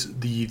emphasize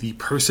the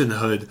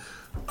personhood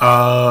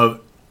of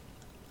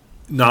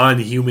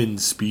non-human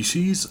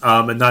species,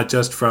 and not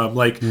just from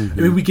like I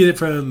mean, we get it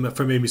from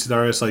Amy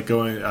Sedaris, like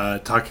going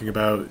talking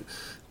about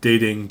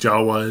dating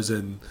Jawas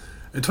and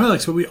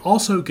Twi'leks, but we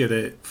also get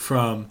it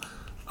from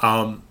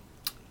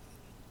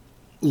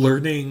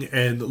learning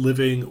and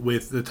living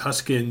with the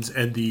Tuskens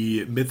and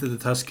the myth of the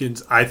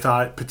Tuskens. I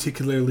thought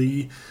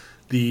particularly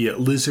the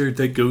lizard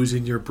that goes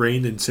in your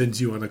brain and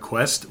sends you on a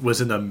quest was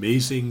an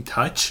amazing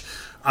touch.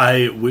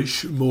 I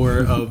wish more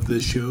of the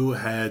show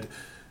had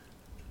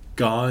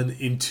gone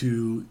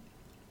into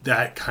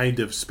that kind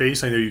of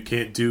space. I know you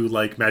can't do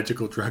like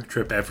magical drug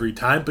trip every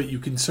time, but you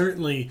can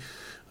certainly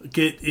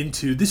get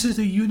into this is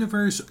a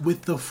universe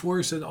with the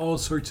Force and all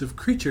sorts of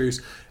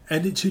creatures,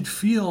 and it should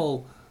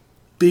feel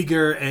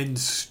bigger and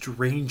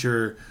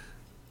stranger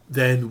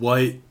than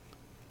what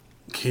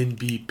can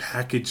be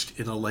packaged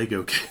in a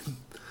Lego kit.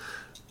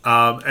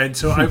 And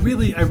so I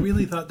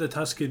really thought the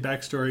Tusken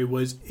backstory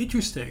was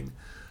interesting,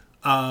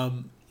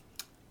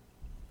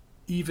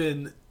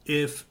 even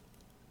if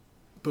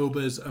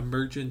Boba's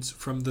emergence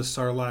from the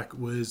Sarlacc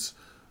was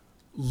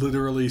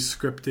literally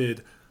scripted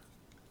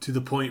to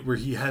the point where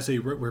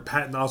where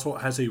Patton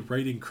Oswalt has a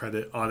writing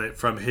credit on it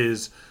from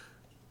his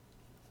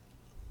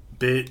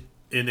bit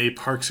in a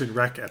Parks and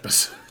Rec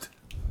episode.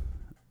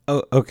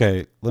 Oh,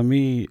 okay.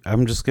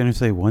 I'm just going to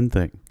say one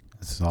thing.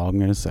 That's all I'm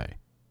going to say.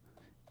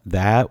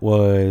 That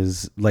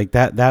was like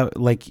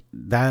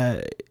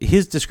that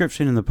his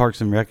description in the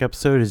Parks and Rec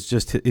episode is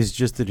just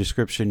the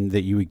description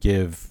that you would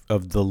give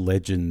of the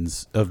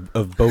legends of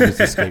Boba's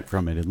escape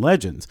from it in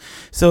Legends.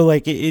 So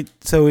like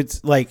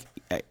it's like,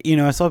 you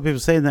know, I saw people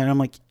saying that and I'm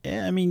like,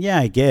 I mean, yeah,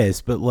 I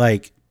guess, but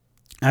like,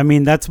 I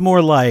mean, that's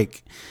more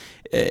like,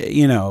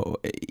 you know,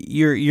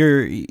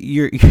 you're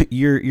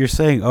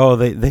saying, oh,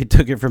 they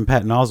took it from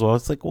Patton Oswalt.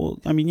 It's like,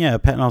 well, I mean, yeah,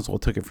 Patton Oswalt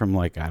took it from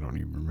like, I don't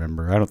even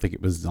remember. I don't think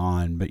it was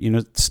Zahn, but you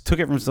know, took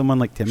it from someone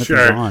like Timothy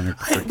Zahn or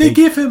KJ Anderson. They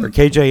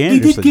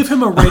did give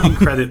him a writing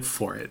credit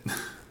for it.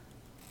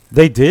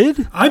 They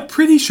did? I'm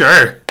pretty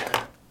sure.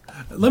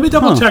 Let me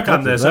double check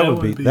on this. That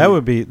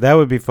would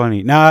be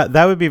funny. Now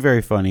that would be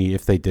very funny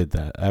if they did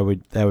that.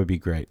 That would be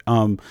great.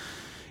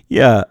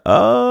 Yeah.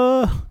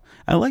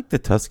 I like the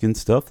Tusken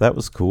stuff. That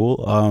was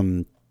cool.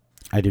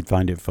 I did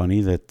find it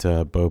funny that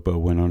Boba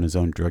went on his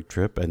own drug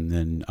trip and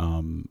then,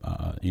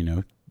 you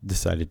know,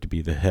 decided to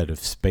be the head of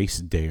Space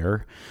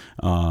Dare.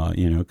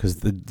 You know, because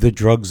the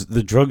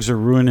drugs are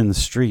ruining the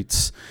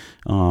streets.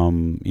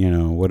 You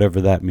know,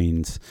 whatever that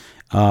means.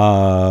 You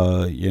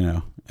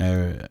know.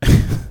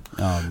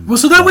 Well,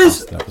 so that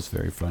was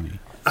very funny.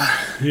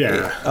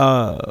 Yeah.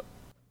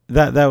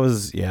 That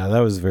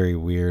was very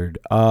weird.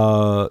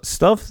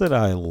 Stuff that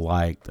I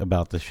liked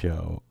about the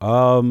show.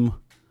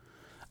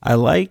 I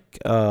like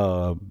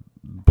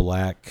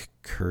Black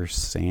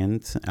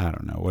Chrysanthemum. I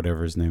don't know,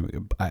 whatever his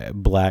name.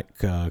 Black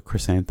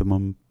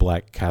Chrysanthemum,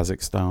 Black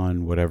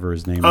Kazakhstan, whatever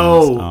his name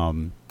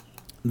is.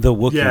 The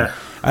Wookiee. Yeah.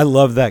 I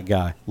love that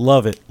guy.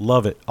 Love it.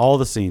 All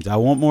the scenes. I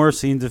want more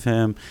scenes of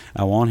him.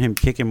 I want him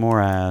kicking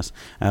more ass.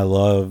 I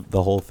love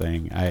the whole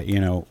thing.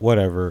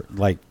 Whatever.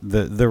 Like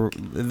there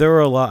were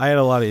a lot. I had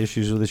a lot of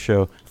issues with the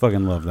show.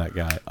 Fucking love that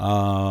guy.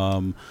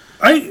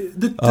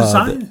 The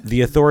design. The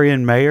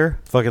Ithorian mayor.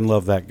 Fucking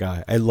love that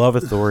guy. I love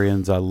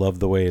Ithorians. I love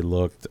the way he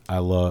looked. I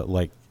love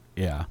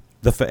yeah.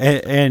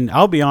 And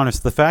I'll be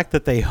honest, the fact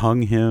that they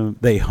hung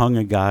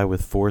a guy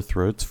with 4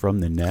 throats from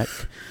the neck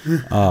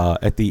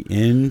at the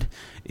end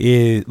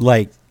is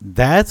like,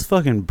 that's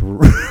fucking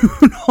brutal.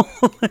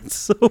 It's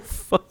so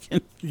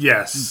fucking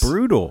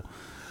brutal.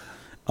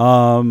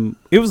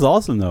 It was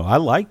awesome though. I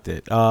liked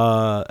it.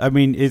 I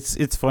mean,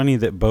 it's funny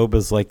that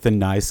Boba's like the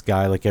nice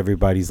guy, like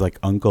everybody's like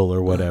uncle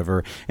or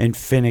whatever, and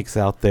Fennec's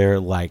out there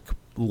like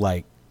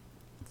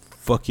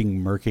fucking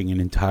murking an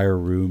entire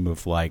room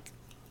of like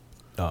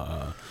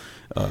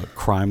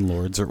crime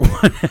lords or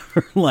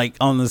whatever, like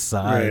on the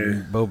side. Right.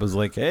 And Boba's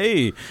like,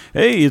 hey,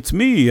 it's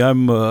me.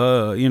 I'm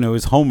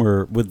it's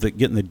Homer with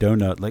getting the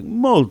donut, like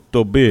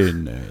molto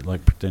bene,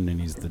 like pretending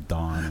he's the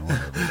Don or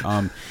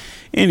whatever.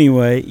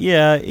 Anyway,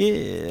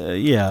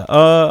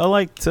 I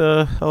liked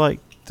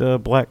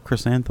Black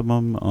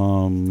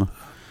Chrysanthemum.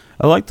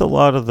 I liked a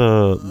lot of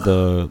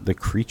the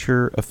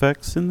creature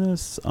effects in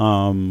this.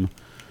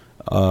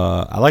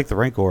 I like the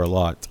Rancor a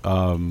lot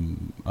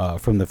from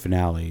the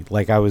finale.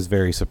 Like, I was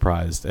very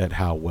surprised at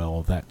how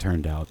well that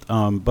turned out.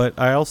 But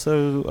I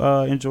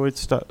also enjoyed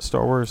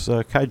Star Wars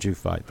kaiju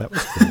fight. That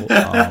was cool.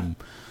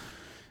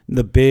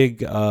 The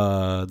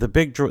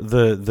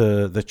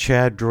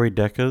Chad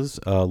droidecas,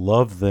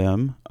 love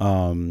them.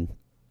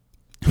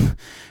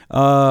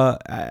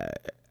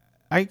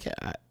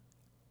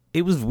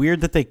 It was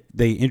weird that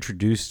they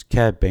introduced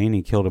Cad Bane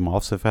and killed him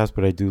off so fast,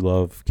 but I do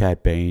love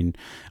Cad Bane,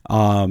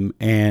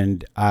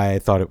 and I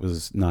thought it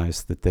was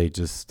nice that they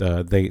just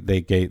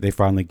they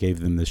finally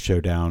gave them the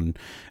showdown,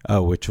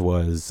 which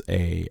was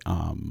a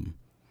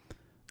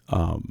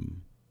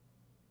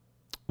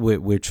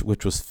which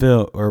was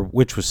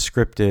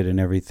scripted and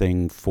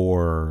everything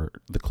for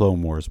the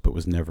Clone Wars, but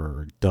was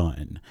never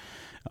done,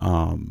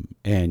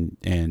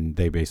 and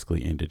they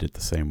basically ended it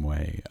the same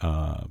way.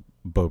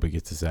 Boba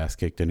gets his ass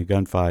kicked in a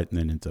gunfight and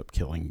then ends up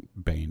killing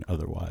Bane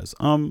otherwise.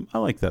 I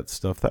like that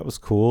stuff. That was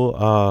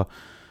cool.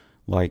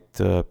 Liked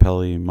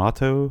Peli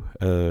Motto,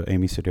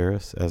 Amy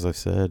Sedaris, as I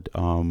said.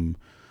 The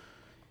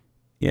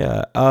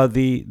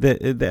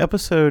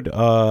episode,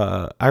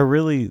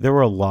 there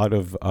were a lot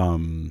of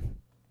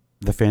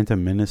the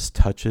Phantom Menace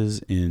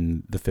touches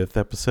in the 5th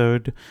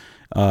episode.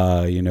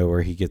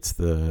 Where he gets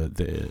the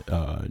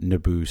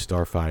Naboo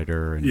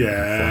starfighter and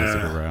flies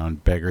it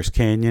around Beggar's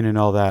Canyon and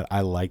all that. I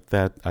liked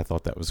that. I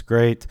thought that was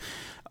great.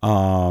 If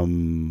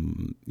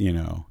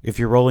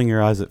you're rolling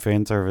your eyes at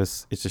fan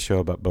service, it's a show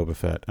about Boba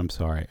Fett. I'm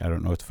sorry, I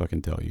don't know what to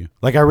fucking tell you.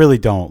 Like, I really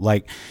don't.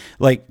 Like,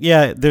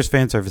 yeah, there's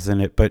fan service in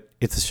it, but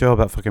it's a show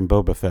about fucking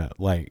Boba Fett.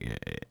 Like,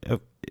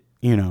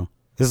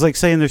 it's like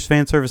saying there's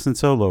fan service in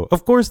Solo.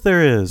 Of course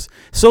there is.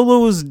 Solo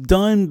was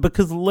done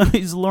because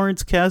he's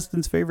Lawrence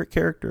Kasdan's favorite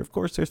character. Of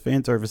course there's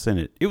fan service in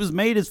it. It was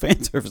made as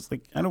fan service.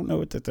 Like, I don't know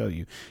what to tell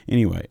you.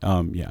 Anyway,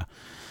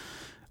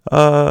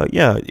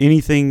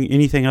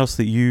 Anything else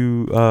that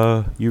you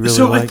really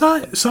So like? I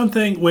thought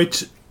something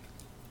which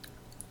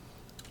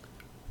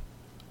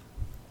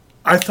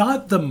I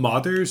thought the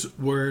modders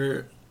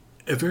were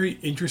a very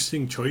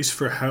interesting choice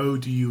for how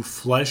do you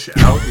flesh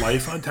out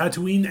life on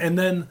Tatooine, and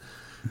then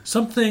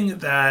something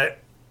that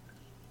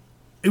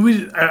it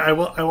was. I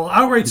will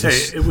outright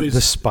say it was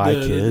the spy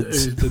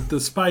kids, the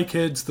spy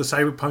kids, the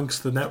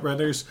cyberpunks, the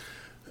netrunners.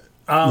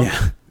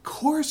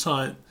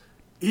 Coruscant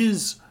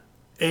is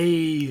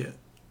a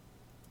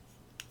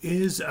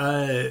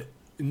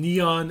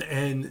neon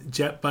and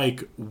jet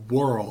bike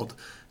world.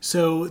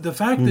 So the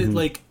fact that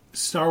like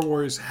Star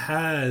Wars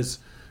has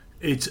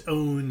its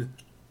own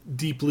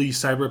deeply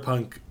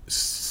cyberpunk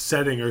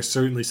setting, or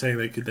certainly saying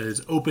that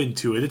is open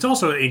to it. It's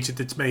also ancient.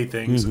 It's many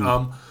things.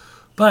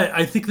 But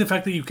I think the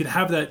fact that you could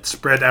have that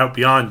spread out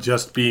beyond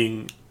just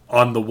being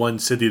on the one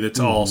city that's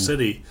all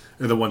city,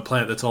 or the one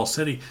planet that's all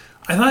city,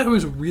 I thought it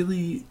was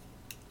really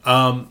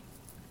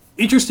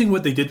interesting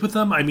what they did with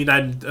them. I mean,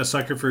 I'm a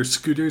sucker for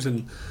scooters,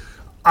 and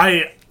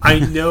I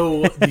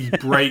know the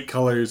bright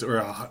colors are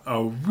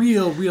a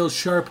real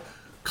sharp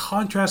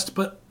contrast,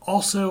 but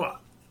also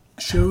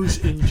shows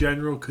in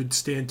general could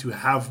stand to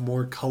have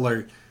more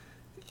color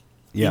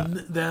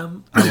in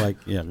them. I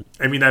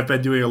mean, I've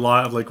been doing a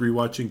lot of like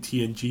rewatching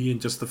TNG,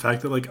 and just the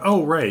fact that like,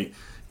 oh right,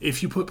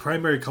 if you put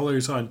primary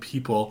colors on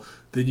people,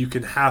 then you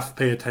can half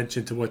pay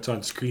attention to what's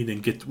on screen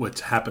and get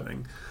what's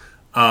happening.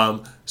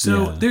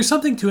 There's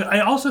something to it. I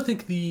also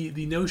think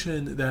the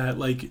notion that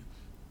like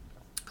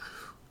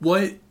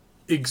what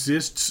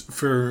exists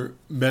for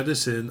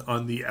medicine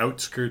on the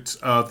outskirts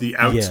of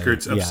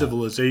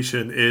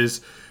civilization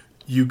is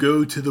you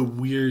go to the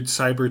weird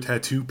cyber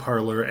tattoo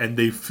parlor and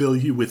they fill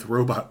you with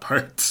robot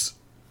parts.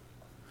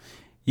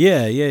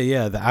 Yeah.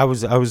 I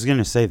was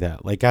gonna say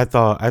that. Like, I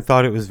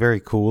thought it was very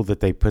cool that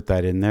they put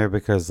that in there,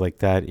 because like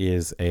that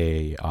is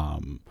a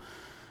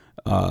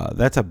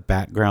that's a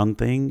background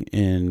thing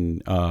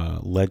in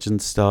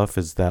legend stuff.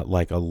 Is that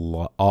like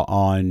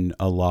on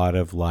a lot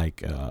of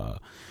like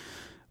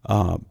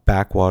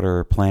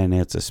backwater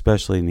planets,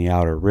 especially in the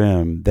Outer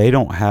Rim, they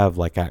don't have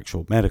like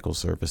actual medical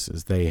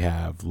services. They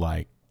have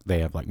like they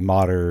have like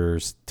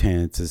modders,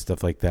 tents, and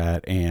stuff like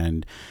that.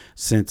 And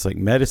since like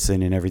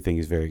medicine and everything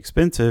is very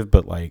expensive,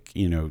 but like,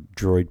 you know,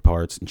 droid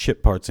parts and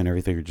ship parts and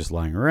everything are just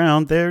lying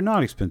around, they're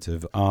not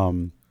expensive.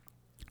 And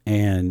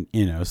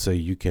you know, so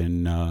you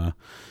can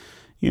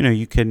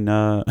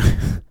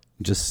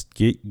just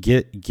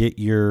get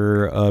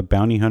your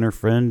bounty hunter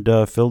friend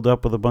filled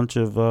up with a bunch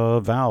of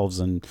valves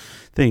and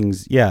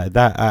things. Yeah,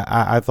 that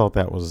I thought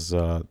that was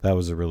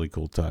a really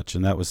cool touch,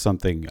 and that was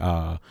something.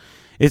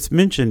 It's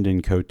mentioned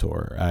in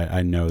KOTOR.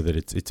 I know that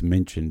it's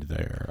mentioned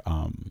there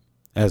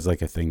as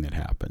like a thing that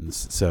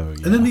happens. So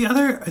yeah. And then the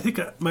other, I think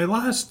my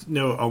last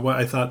note on what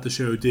I thought the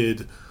show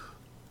did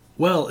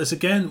well is,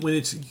 again, when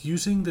it's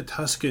using the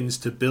Tuskens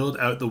to build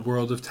out the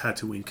world of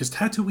Tatooine, because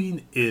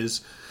Tatooine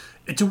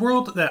it's a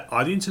world that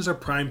audiences are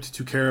primed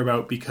to care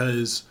about,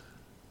 because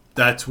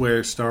that's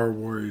where Star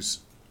Wars,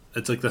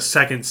 it's like the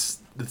second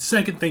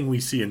thing we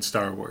see in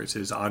Star Wars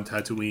is on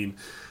Tatooine.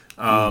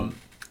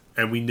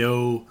 And we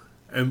know,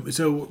 and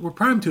so we're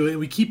primed to it, and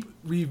we keep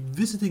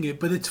revisiting it,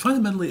 but it's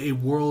fundamentally a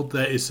world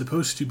that is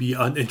supposed to be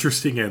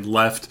uninteresting and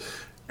left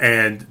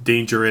and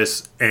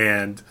dangerous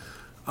and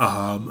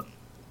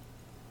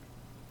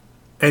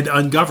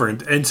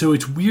ungoverned. And so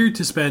it's weird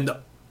to spend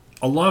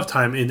a lot of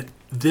time in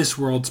this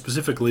world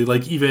specifically,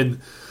 like even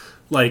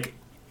like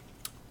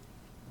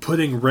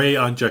putting Rey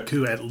on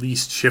Jakku at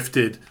least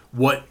shifted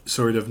what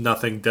sort of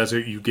nothing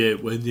desert you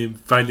get, when you're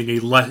finding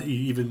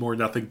even more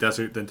nothing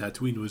desert than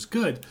Tatooine was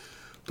good.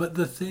 But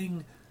the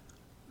thing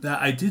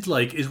that I did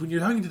like is when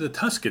you're talking to the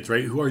Tuskens,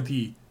 right, who are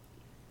the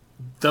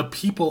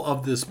people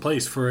of this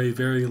place for a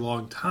very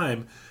long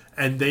time,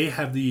 and they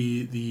have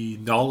the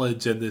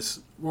knowledge and this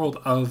world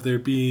of there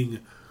being,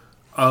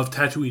 of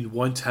Tatooine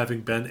once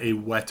having been a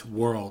wet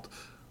world,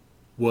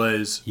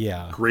 was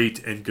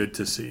great and good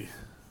to see.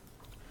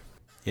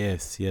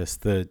 Yes.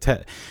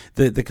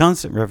 The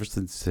constant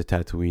references to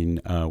Tatooine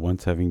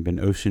once having been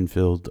ocean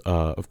filled,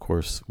 of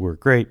course, were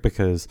great,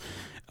 because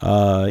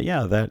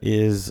that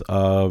is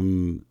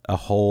a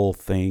whole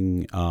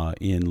thing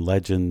in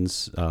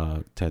Legends.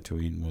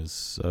 Tatooine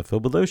was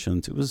filled with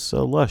oceans. It was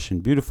a lush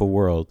and beautiful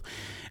world.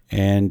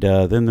 And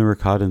then the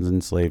Rakatans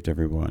enslaved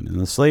everyone. And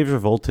the slaves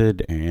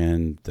revolted,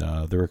 and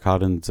the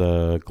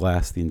Rakatans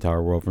glassed the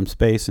entire world from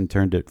space and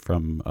turned it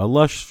from a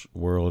lush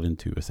world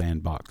into a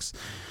sandbox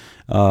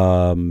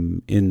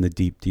in the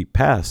deep, deep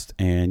past.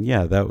 And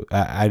yeah,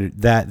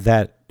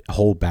 that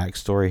whole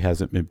backstory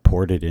hasn't been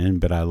ported in,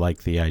 but I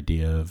like the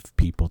idea of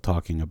people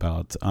talking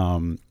about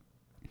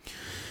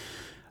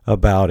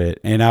it.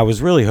 And I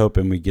was really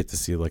hoping we get to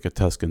see like a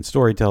Tusken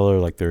storyteller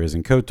like there is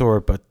in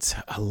KOTOR, but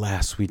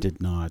alas, we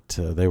did not.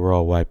 They were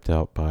all wiped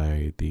out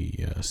by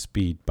the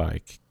speed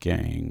bike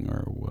gang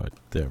or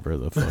whatever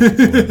the fuck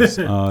it was.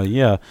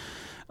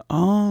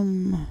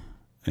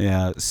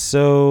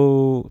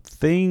 So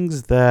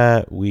things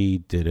that we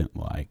didn't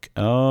like.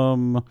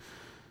 I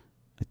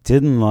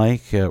didn't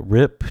like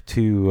rip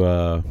to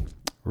a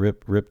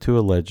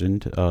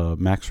legend,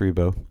 Max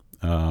Rebo.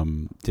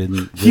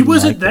 He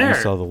wasn't there. We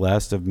saw the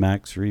last of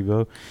Max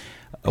Rebo.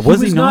 He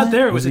was not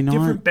there. It was a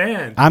different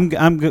band.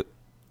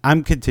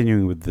 I'm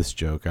continuing with this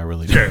joke. I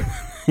really do.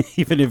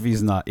 Even if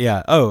he's not.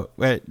 Yeah. Oh,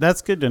 wait,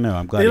 that's good to know.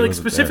 I'm glad they he like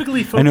wasn't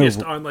specifically there.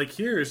 Focused on like,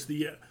 here's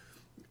the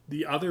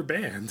other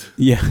band.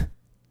 Yeah.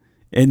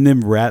 And then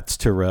Rats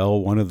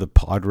Terrell, one of the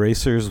pod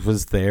racers,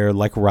 was there,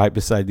 like right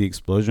beside the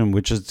explosion,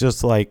 which is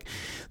just like,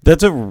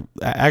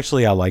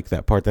 actually I like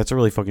that part. That's a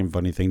really fucking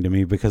funny thing to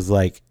me, because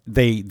like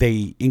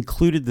they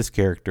included this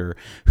character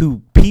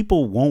who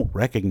people won't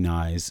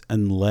recognize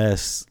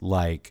unless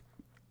like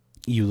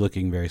you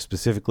looking very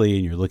specifically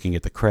and you're looking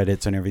at the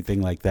credits and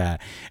everything like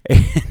that.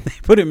 And they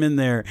put him in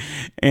there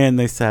and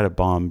they sat a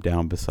bomb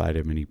down beside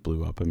him and he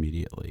blew up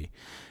immediately.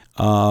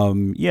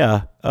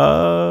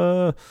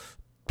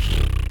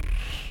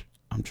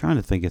 I'm trying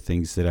to think of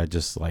things that I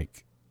just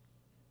like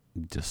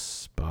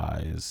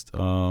despised.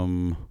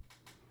 The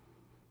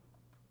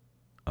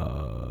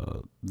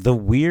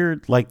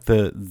weird, like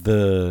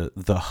the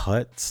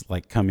Hutts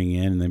like coming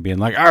in and then being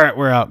like, all right,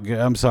 we're out.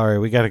 I'm sorry,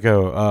 we gotta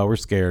go. We're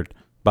scared.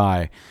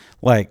 Bye.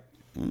 Like,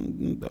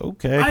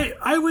 okay.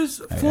 I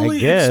was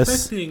fully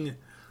expecting.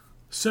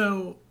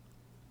 So,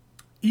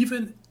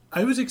 even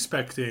I was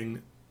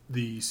expecting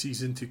the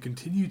season to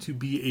continue to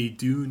be a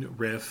Dune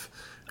riff,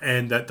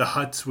 and that the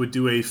Hutts would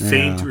do a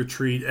faint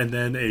retreat and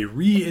then a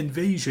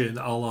re-invasion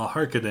a la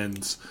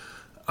Harkonnens,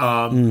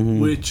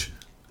 which,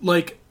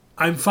 like,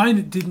 I'm fine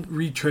it didn't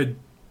retread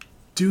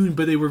Dune,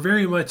 but they were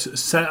very much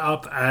set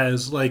up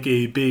as, like,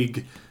 a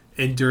big,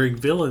 enduring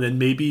villain, and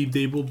maybe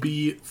they will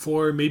be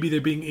maybe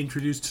they're being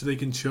introduced so they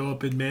can show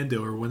up in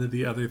Mando or one of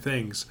the other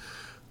things.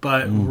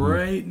 But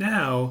right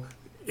now,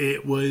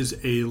 it was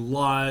a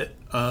lot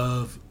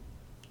of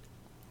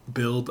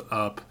build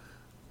up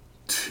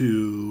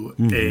to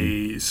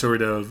a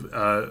sort of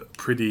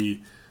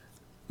pretty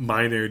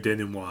minor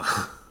denouement.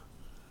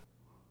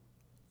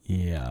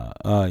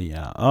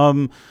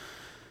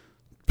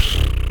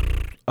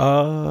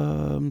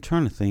 I'm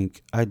trying to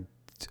think. I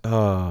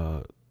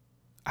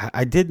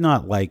I did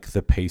not like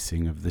the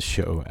pacing of the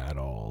show at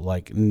all.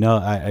 Like, no,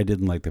 I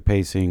didn't like the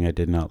pacing. I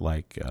did not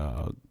like,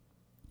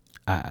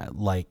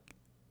 like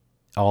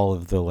all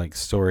of the like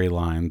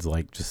storylines,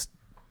 like just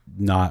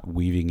not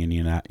weaving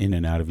in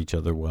and out of each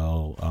other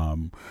well.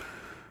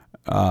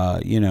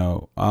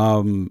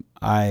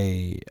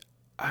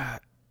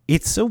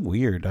 It's so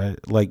weird.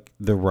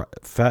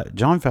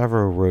 Jon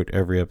Favreau wrote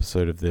every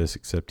episode of this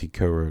except he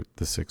co-wrote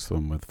the sixth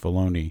one with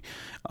Filoni.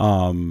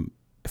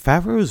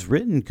 Favreau's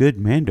written good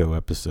Mando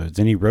episodes,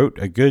 and he wrote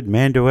a good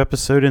Mando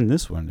episode in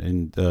this one,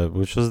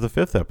 which was the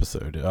fifth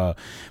episode.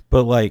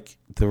 But like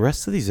the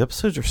rest of these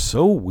episodes are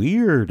so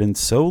weird and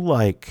so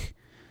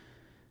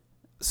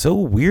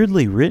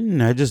weirdly written.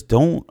 I just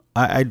don't.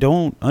 I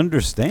don't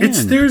understand.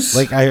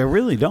 I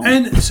really don't.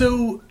 And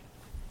so,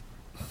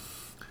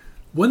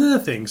 one of the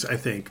things I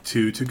think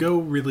to go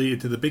really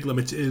into the big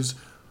limits is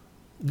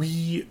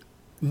we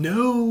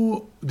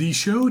know the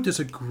show does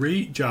a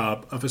great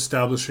job of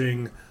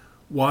establishing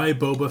why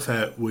Boba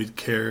Fett would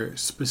care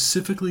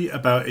specifically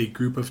about a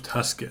group of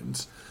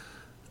Tuskens.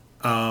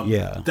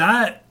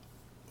 That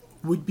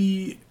would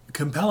be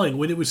compelling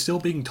when it was still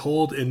being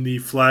told in the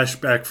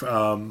flashback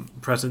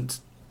present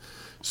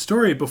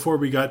story before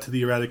we got to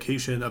the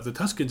eradication of the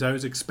Tuskens. I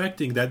was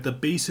expecting that the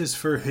basis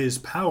for his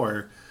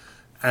power,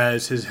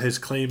 as his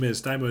claim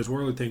as Daimo's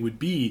warlord thing, would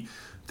be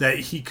that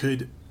he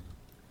could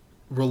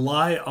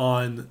rely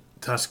on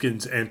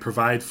Tuskens and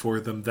provide for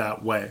them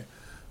that way.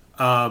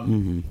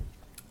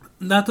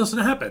 That doesn't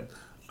happen.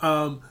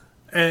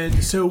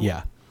 And so,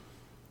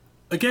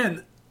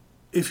 again,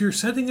 if you're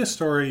setting a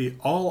story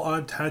all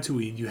on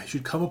Tatooine, you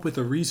should come up with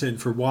a reason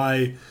for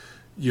why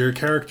your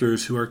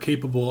characters who are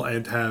capable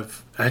and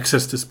have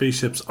access to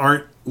spaceships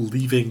aren't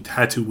leaving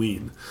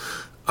Tatooine.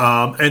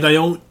 And I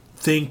don't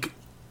think,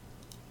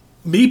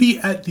 maybe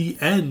at the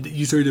end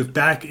you sort of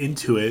back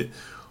into it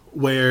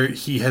where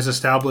he has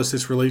established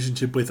this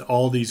relationship with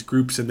all these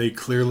groups and they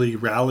clearly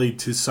rallied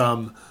to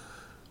some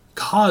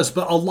cause,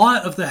 but a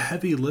lot of the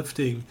heavy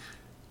lifting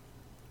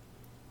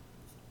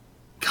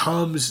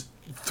comes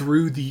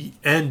through the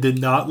end and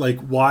not like,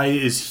 why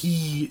is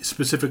he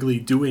specifically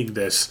doing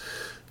this?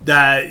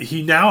 That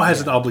he now has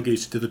an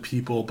obligation to the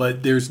people,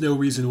 but there's no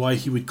reason why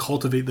he would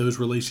cultivate those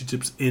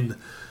relationships in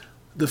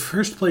the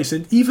first place.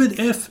 And even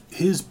if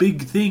his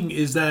big thing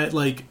is that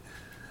like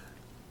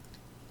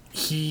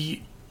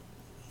he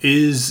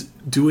is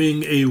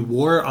doing a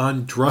war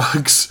on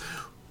drugs,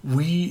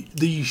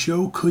 the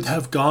show could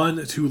have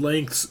gone to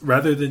lengths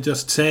rather than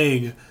just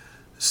saying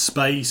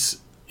spice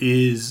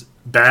is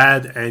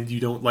bad and you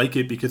don't like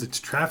it because it's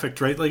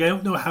trafficked, right? Like, I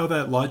don't know how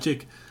that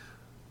logic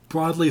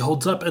broadly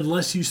holds up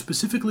unless you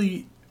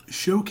specifically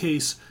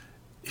showcase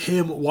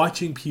him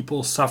watching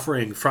people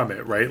suffering from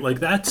it, right? Like,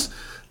 that's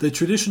the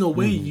traditional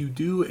way you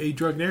do a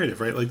drug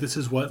narrative, right? Like, this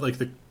is what like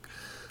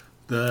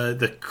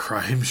the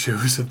crime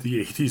shows of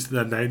the 80s,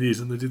 the 90s,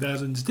 and the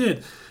 2000s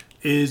did.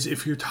 Is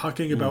if you're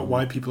talking about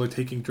why people are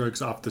taking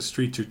drugs off the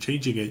streets or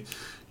changing it,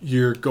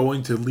 you're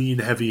going to lean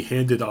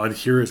heavy-handed on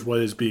here is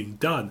what is being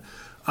done.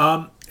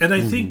 And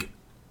I think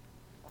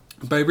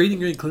by rating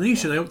your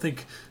inclination, I don't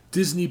think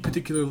Disney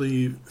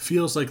particularly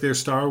feels like their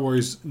Star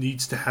Wars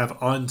needs to have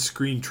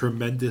on-screen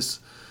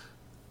tremendous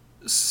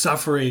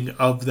suffering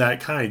of that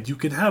kind. You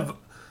can have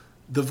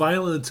the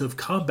violence of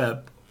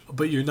combat,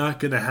 but you're not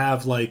going to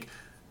have like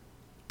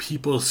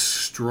people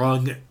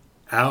strung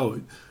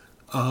out.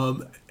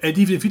 And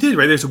even if you did,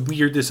 right, there's a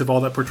weirdness of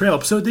all that portrayal.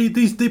 So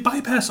they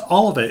bypass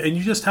all of it, and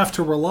you just have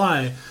to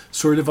rely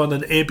sort of on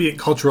an ambient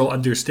cultural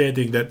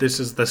understanding that this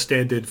is the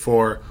stand-in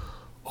for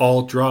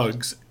all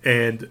drugs,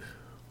 and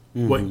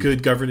what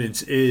good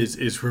governance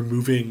is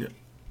removing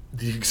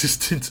the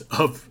existence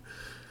of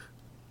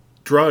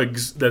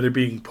drugs that are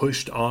being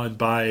pushed on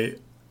by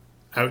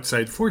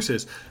outside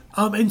forces.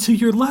 And so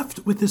you're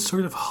left with this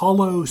sort of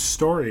hollow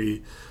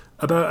story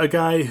about a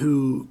guy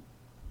who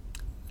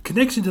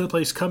connection to the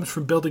place comes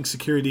from building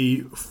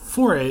security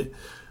for it,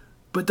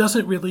 but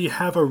doesn't really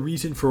have a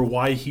reason for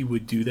why he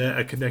would do that,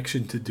 a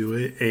connection to do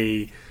it,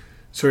 a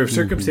sort of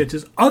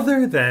circumstances,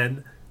 other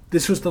than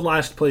this was the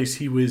last place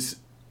he was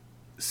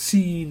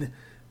seen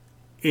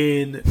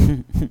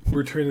in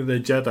Return of the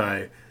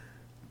Jedi.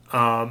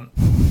 And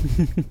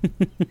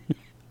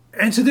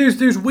so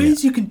there's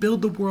ways you can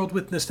build the world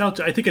with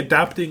nostalgia. I think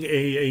adapting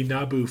a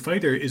Naboo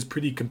fighter is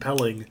pretty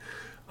compelling.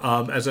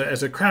 As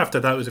a craft,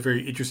 I thought it was a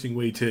very interesting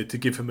way to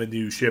give him a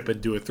new ship and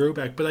do a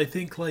throwback. But I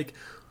think like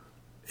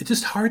it's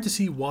just hard to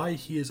see why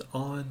he is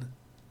on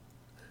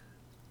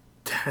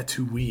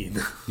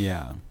Tatooine.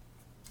 Yeah.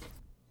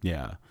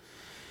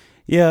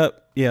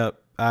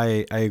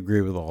 I agree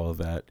with all of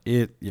that.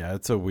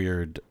 It's a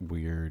weird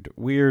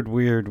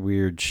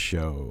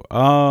show.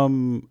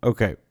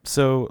 Okay,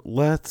 so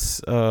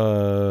let's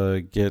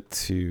get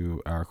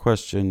to our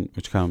question,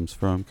 which comes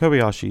from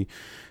Kobayashi,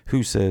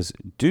 who says,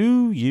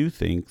 do you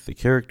think the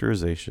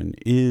characterization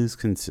is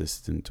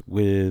consistent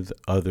with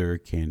other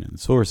canon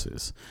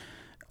sources?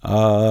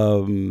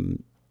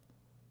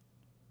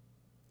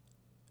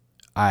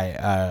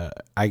 I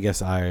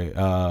guess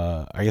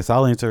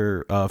I'll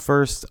answer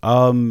first.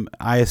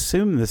 I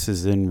assume this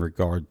is in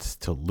regards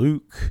to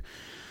Luke,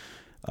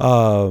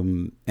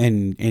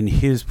 and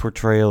his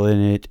portrayal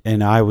in it,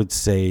 and I would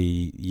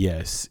say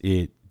yes,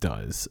 it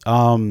does.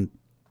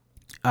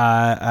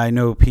 I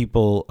know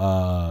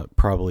people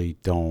probably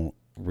don't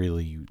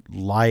really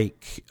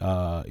like,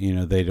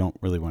 they don't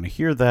really want to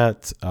hear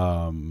that,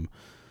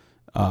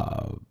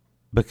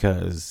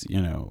 because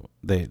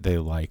they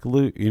like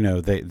Luke.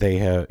 They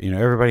have,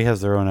 everybody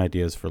has their own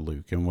ideas for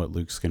Luke and what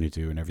Luke's going to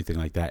do and everything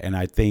like that. And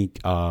I think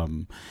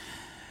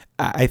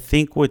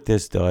what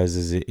this does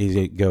is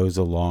it goes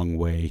a long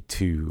way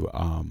to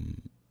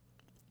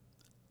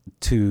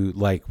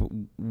like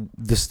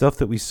the stuff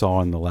that we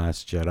saw in The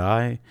Last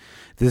Jedi.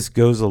 This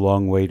goes a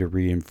long way to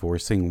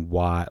reinforcing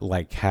why,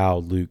 like, how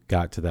Luke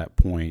got to that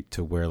point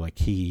to where, like,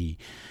 he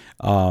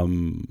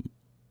attacks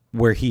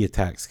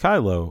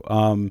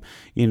Kylo.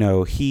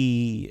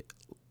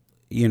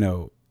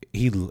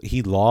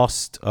 He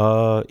lost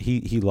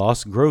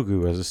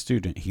Grogu as a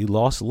student. He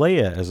lost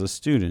Leia as a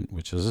student,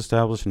 which is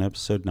established in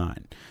Episode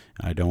 9.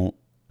 I don't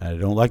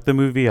like the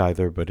movie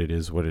either, but it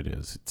is what it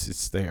is.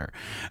 It's there.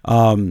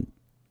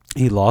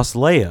 He lost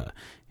Leia.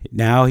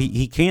 Now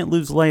he can't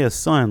lose Leia's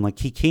son. Like,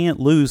 he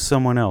can't lose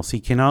someone else. He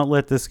cannot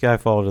let this guy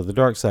fall to the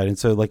dark side. And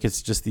so, like,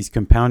 it's just these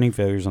compounding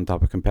failures on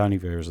top of compounding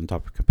failures on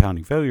top of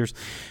compounding failures.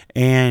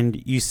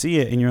 And you see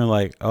it and you're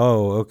like,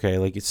 oh, okay.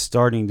 Like, it's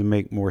starting to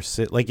make more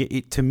sense. Like,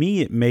 it to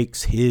me, it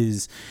makes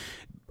his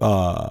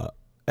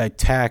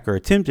attack or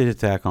attempted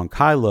attack on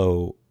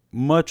Kylo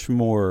much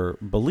more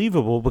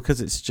believable,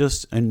 because it's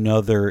just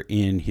another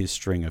in his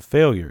string of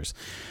failures.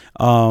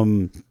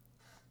 And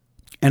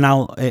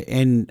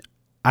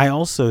I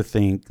also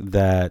think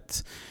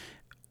that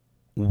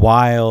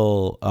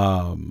while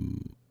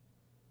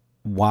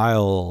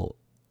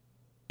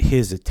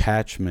his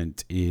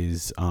attachment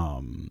is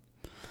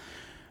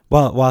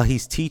while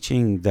he's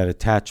teaching that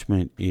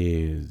attachment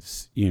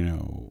is,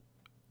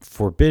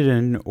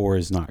 forbidden or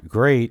is not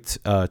great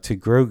to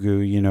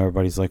Grogu,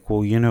 everybody's like,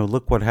 well,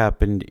 look what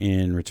happened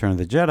in Return of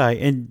the Jedi.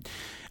 And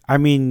I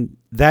mean,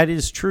 that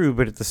is true,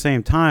 but at the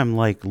same time,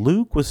 like,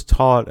 Luke was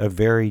taught a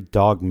very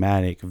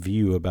dogmatic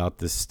view about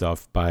this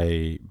stuff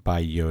by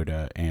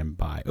Yoda and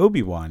by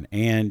Obi-Wan.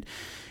 And,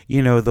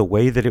 the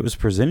way that it was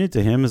presented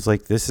to him is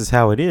like, this is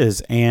how it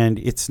is. And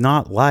it's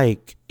not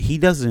like he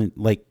doesn't,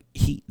 like,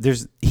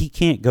 he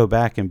can't go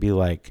back and be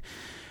like,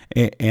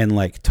 and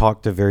like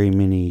talk to very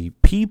many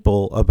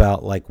people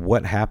about like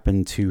what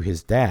happened to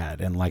his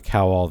dad and like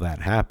how all that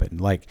happened.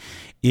 Like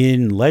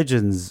in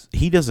Legends,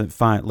 he doesn't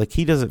find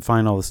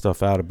all the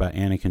stuff out about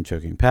Anakin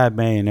choking Padme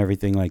and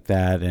everything like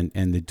that,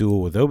 and the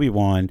duel with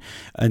Obi-Wan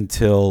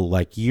until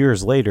like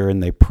years later,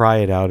 and they pry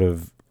it out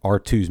of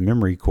R2's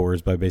memory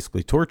cores by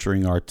basically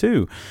torturing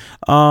R2,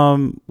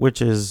 which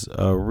is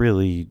a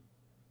really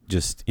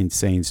just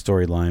insane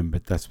storyline,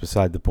 but that's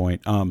beside the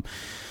point.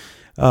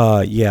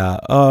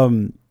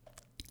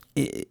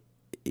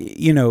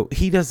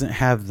 He doesn't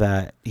have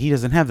that.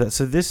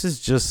 So this is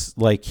just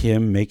like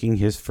him making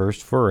his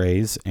first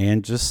forays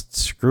and just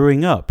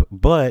screwing up.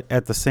 But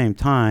at the same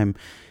time,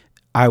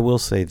 I will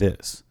say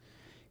this: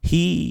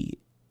 he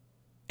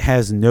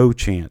has no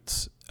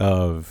chance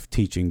of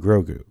teaching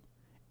Grogu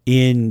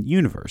in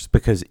universe,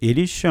 because it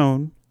is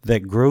shown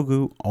that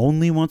Grogu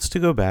only wants to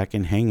go back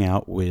and hang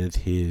out with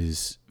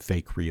his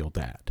fake real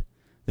dad.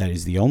 That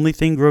is the only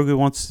thing Grogu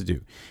wants to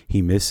do.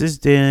 He misses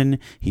Din.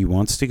 He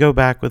wants to go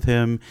back with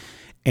him.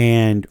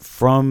 And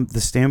from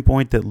the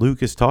standpoint that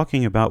Luke is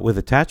talking about with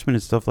attachment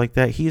and stuff like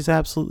that, he is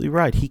absolutely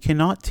right. He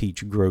cannot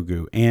teach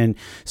Grogu. And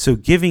so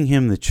giving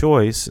him the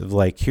choice of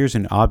like, here's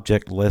an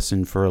object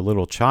lesson for a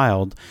little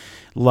child,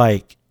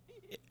 like,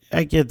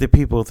 I get that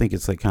people think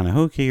it's like kind of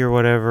hokey or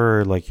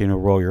whatever, or like,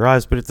 roll your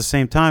eyes. But at the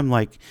same time,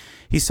 like,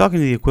 he's talking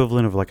to the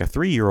equivalent of like a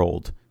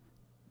 3-year-old.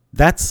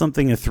 That's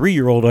something a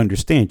 3-year-old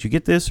understands. You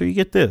get this or you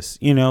get this.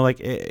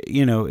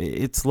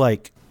 It's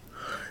like...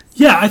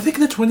 Yeah, I think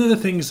that's one of the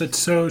things that's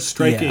so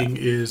striking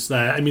is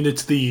that, I mean,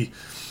 it's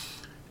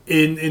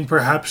in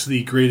perhaps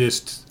the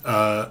greatest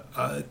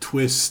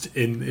twist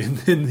in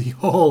the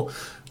whole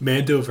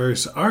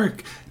Mandoverse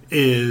arc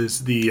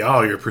is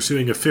you're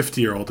pursuing a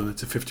 50-year-old, and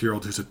it's a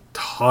 50-year-old who's a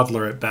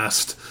toddler at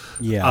best.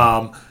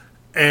 Yeah.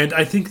 And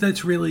I think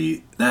that's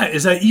really that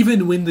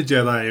even when the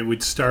Jedi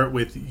would start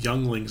with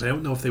younglings, I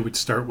don't know if they would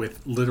start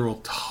with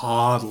literal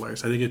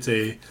toddlers. I think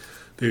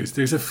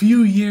there's a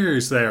few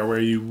years there where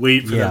you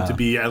wait for them to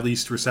be at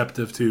least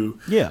receptive to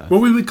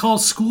what we would call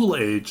school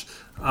age.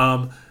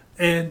 So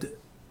I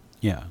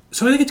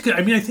think it's good.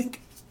 I mean, I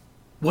think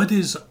what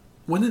is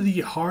one of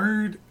the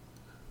hard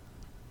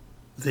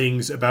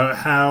things about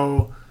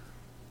how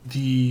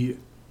the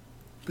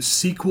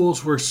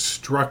sequels were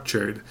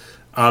structured,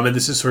 and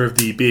this is sort of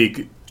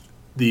we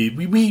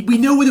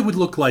know what it would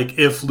look like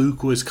if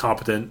Luke was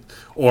competent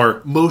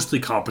or mostly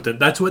competent.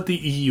 That's what the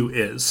EU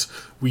is.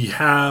 We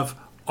have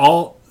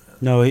all...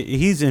 No,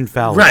 he's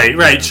infallible.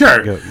 Right,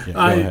 sure. Go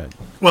ahead.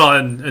 Well,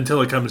 and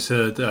until it comes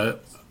to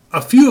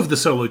a few of the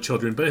Solo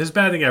children, but his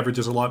batting average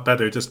is a lot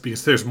better just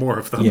because there's more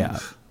of them. Yeah.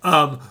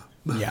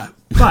 Yeah.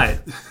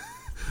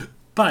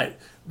 But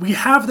we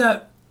have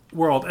that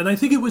world, and I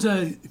think it was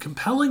a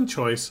compelling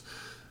choice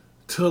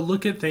to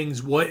look at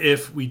things. What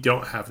if we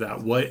don't have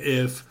that? What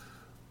if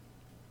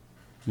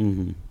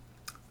the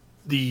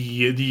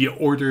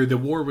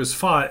war was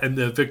fought and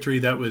the victory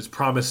that was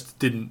promised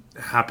didn't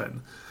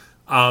happen?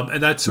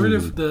 And that's sort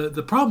of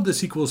the problem the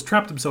sequels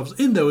trapped themselves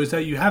in, though, is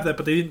that you have that,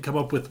 but they didn't come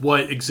up with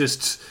what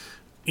exists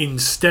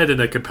instead in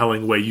a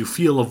compelling way. You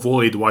feel a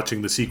void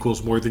watching the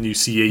sequels more than you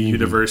see a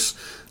universe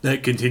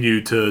that continue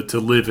to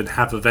live and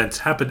have events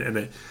happen in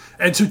it.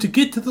 And so to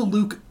get to the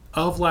Luke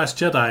of Last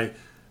Jedi,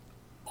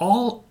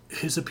 all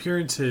his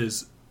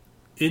appearances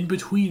in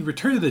between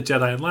Return of the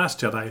Jedi and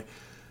Last Jedi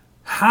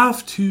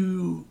have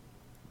to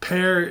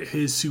pair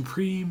his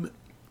supreme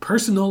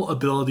personal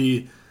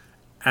ability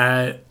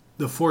at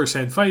the Force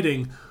and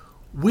fighting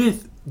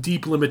with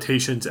deep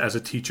limitations as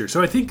a teacher.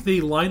 So I think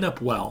they line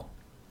up well.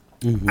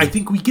 I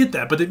think we get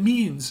that, but it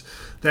means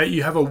that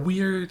you have a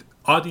weird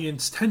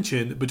audience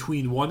tension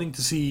between wanting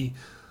to see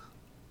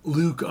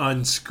Luke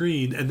on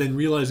screen and then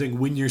realizing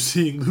when you're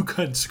seeing Luke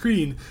on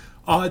screen,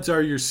 odds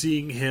are you're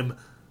seeing him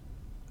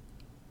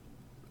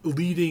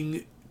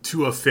leading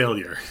to a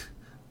failure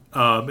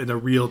in a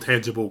real,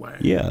 tangible way.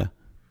 Yeah.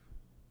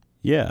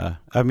 Yeah.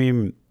 I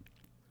mean,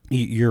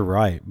 you're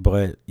right.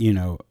 But,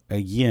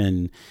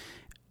 again,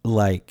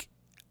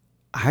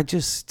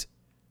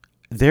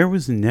 there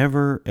was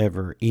never,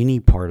 ever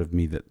any part of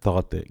me that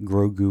thought that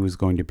Grogu was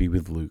going to be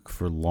with Luke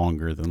for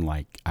longer than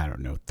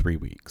 3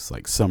 weeks,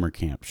 like summer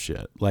camp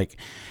shit. Because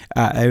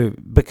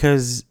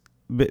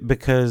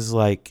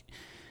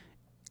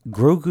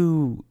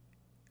Grogu,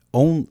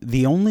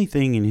 the only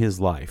thing in his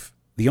life,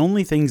 the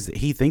only things that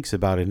he thinks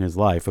about in his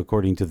life,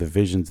 according to the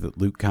visions that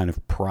Luke kind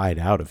of pried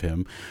out of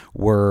him,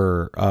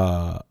 were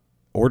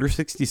Order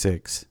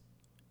 66,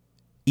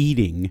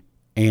 eating,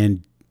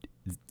 and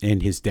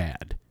his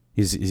dad.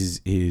 His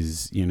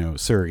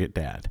surrogate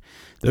dad.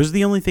 Those are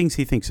the only things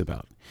he thinks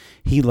about.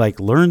 He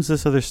learns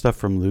this other stuff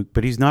from Luke,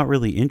 but he's not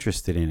really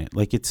interested in it.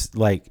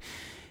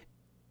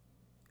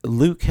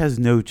 Luke has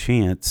no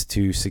chance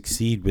to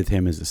succeed with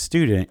him as a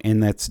student,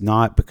 and that's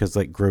not because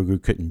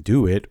Grogu couldn't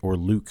do it or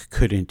Luke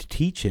couldn't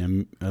teach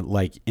him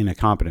in a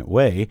competent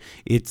way.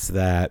 It's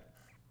that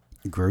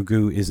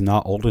Grogu is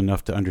not old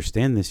enough to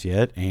understand this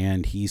yet,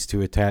 and he's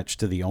too attached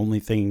to the only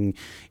thing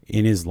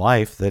in his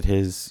life that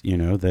has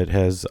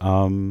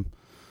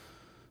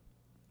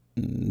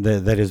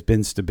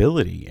been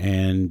stability.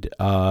 And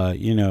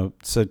so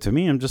to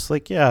me, I'm just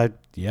I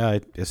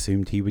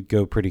assumed he would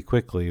go pretty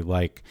quickly.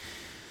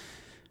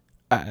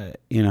 I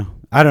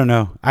don't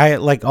know. I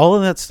all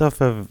of that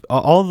stuff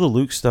all of the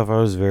Luke stuff. I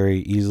was very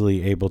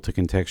easily able to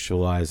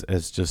contextualize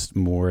as just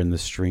more in the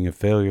string of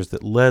failures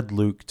that led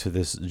Luke to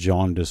this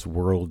jaundiced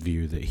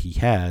worldview that he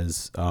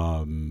has,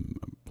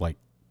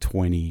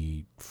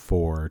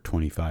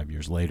 25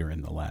 years later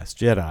in The Last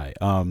Jedi.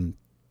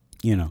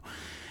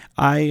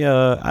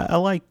 I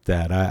liked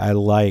that. I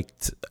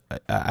liked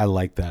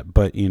that.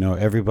 But,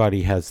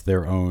 everybody has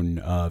their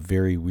own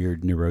very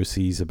weird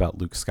neuroses about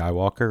Luke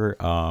Skywalker.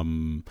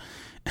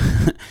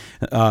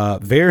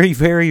 Very,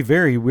 very,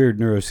 very weird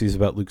neuroses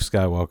about Luke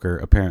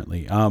Skywalker,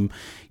 apparently. I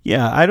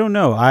don't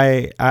know.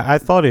 I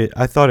thought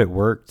it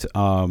worked.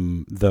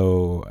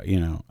 Though,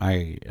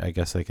 I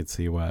guess I could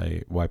see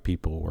why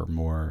people were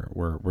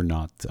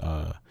not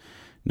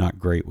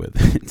great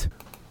with it.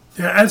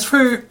 Yeah, as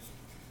for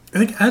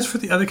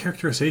the other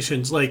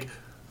characterizations,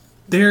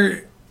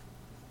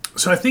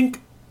 so I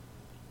think,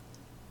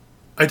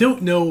 I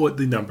don't know what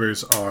the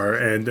numbers are,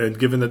 and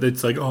given that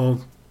it's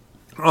all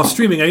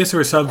streaming, I guess there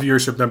were some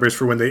viewership numbers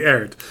for when they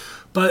aired.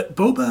 But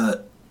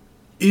Boba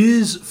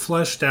is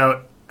fleshed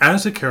out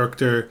as a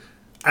character,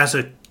 as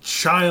a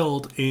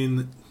child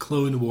in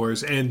Clone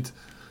Wars, and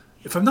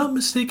if I'm not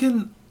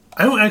mistaken,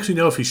 I don't actually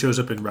know if he shows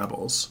up in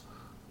Rebels.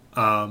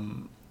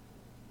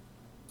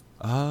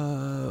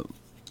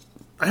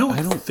 I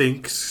don't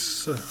think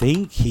so.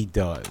 Think he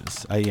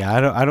does. I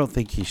don't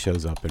think he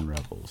shows up in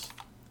Rebels.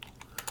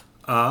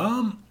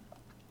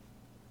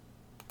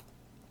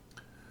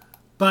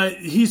 But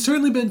he's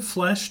certainly been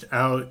fleshed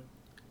out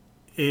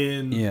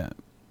in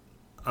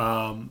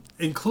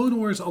Clone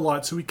Wars a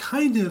lot, so we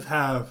kind of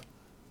have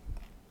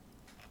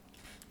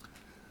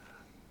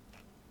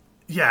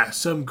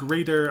some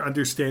greater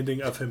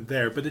understanding of him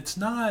there. But it's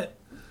not.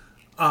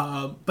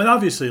 But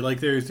obviously,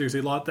 there's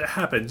a lot that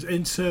happens,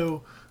 and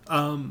so.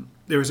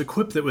 There was a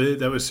quip that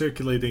was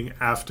circulating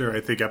after,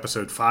 I think,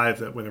 Episode 5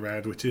 that went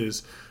around, which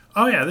is,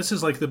 oh yeah, this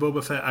is like the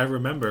Boba Fett I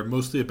remember.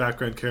 Mostly a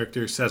background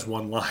character says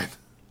one line.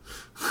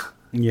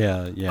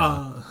 Yeah.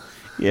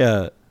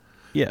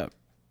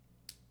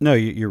 No,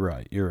 you're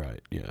right.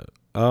 Yeah.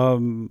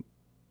 I'm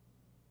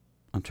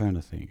trying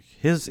to think.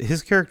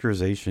 His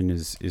characterization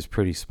is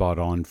pretty spot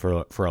on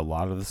for a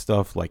lot of the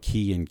stuff. Like,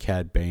 he and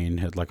Cad Bane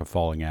had a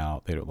falling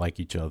out. They don't like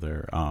each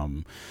other.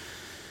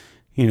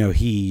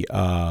 He.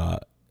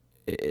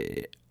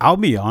 I'll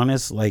be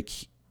honest,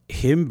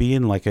 him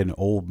being like an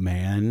old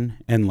man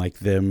and like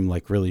them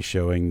like really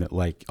showing that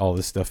like all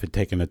this stuff had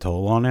taken a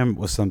toll on him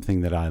was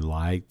something that I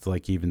liked.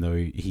 Like even though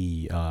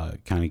he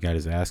kind of got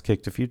his ass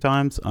kicked a few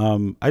times,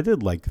 I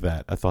did like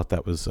that. I thought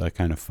that was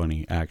kind of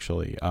funny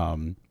actually.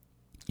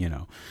 You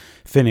know,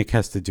 Finnick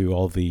has to do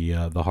all the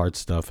hard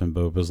stuff, and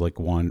Boba's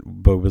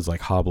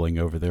like hobbling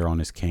over there on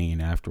his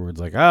cane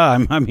afterwards, like,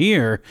 I'm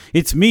here.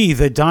 It's me,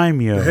 the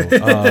daimyo.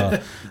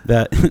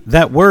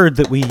 That word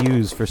that we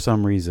use for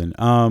some reason.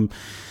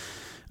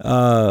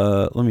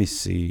 Let me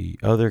see.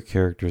 Other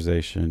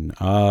characterization.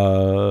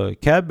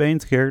 Cad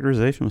Bane's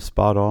characterization was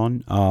spot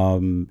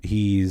on.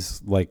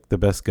 He's like the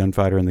best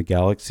gunfighter in the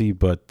galaxy,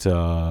 but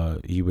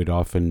he would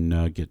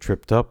often get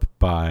tripped up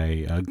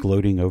by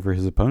gloating over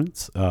his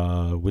opponents,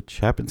 which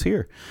happens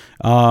here.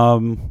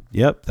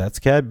 Yep, that's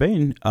Cad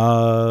Bane.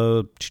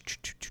 Trying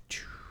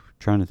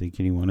to think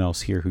anyone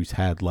else here who's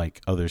had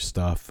like other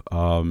stuff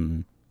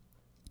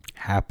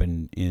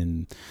happen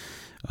in.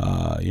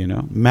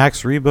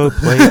 Max Rebo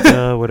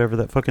played whatever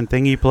that fucking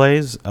thing he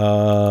plays.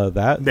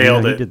 That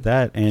nailed it. He did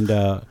that, and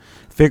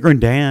Figrin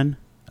Dan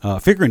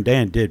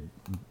did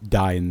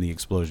die in the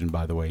explosion.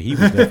 By the way, he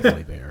was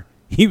definitely there.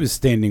 He was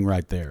standing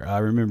right there. I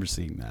remember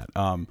seeing that.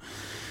 I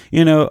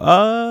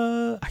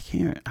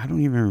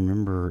don't even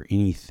remember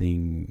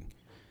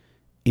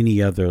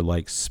any other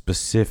like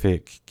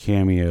specific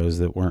cameos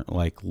that weren't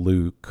like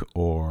Luke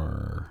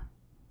or.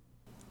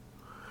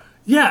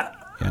 Yeah.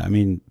 Yeah, I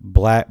mean,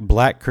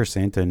 Black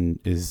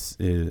Chrysanthemum is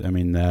I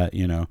mean that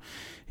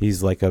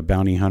he's like a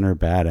bounty hunter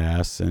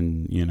badass,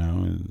 and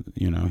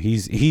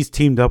he's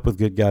teamed up with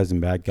good guys and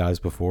bad guys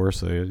before,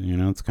 so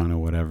it's kind of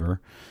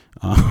whatever.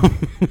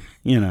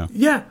 Yeah,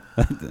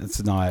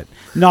 it's not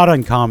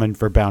uncommon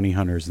for bounty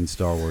hunters in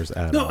Star Wars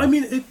at all. No, I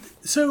mean it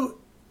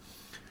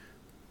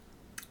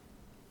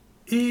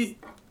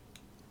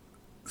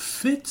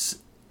fits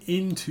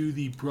into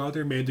the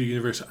broader Mando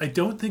universe. I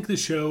don't think the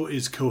show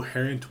is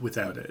coherent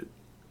without it.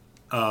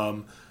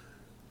 No,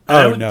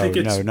 not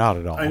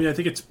at all. I mean, I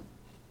think it's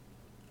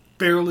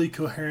barely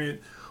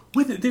coherent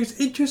with it. There's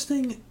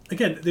interesting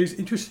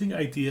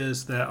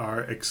ideas that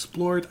are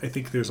explored. I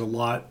think there's a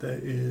lot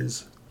that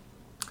is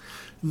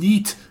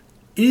neat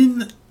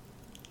in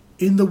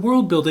the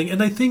world building,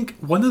 and I think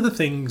one of the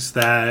things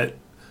that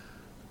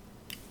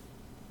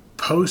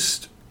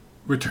post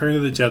Return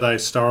of the Jedi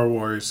Star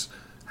Wars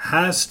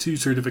has to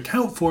sort of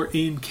account for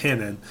in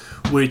canon,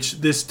 which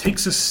this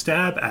takes a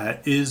stab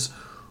at, is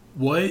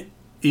what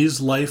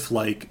is life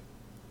like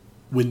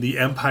when the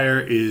Empire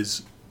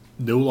is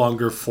no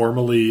longer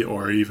formally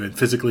or even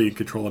physically in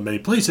control in many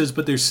places,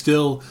 but there's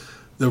still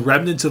the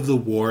remnants of the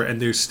war, and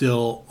there's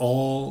still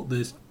all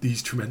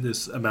these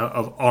tremendous amount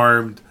of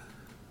armed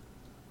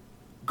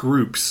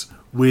groups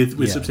with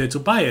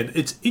substantial buy-in.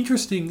 It's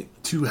interesting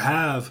to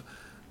have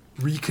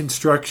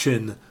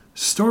Reconstruction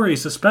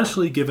stories,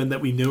 especially given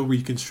that we know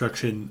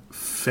Reconstruction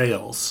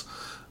fails.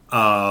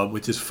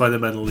 Which is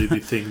fundamentally the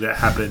thing that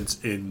happens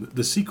in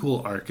the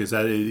sequel arc, is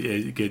that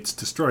it gets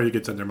destroyed, it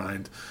gets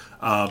undermined.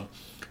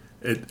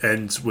 It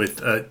ends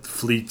with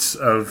fleets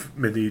of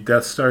mini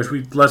Death Stars.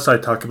 Less I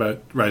talk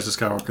about Rise of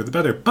Skywalker, the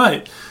better.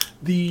 But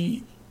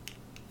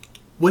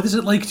what is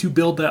it like to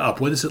build that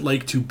up? What is it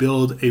like to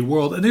build a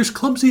world? And there's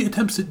clumsy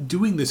attempts at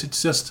doing this.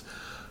 It's just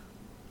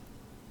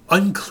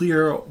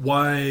unclear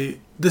why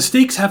the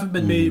stakes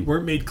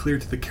weren't made clear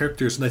to the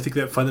characters, and I think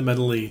that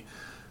fundamentally.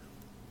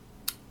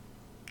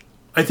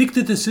 I think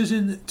the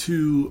decision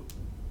to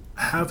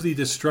have the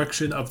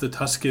destruction of the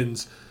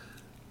Tuskens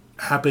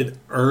happen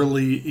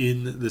early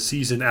in the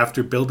season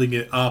after building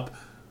it up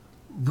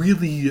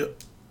really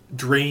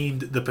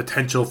drained the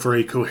potential for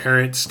a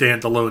coherent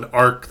standalone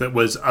arc that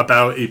was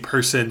about a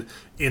person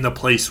in a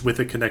place with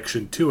a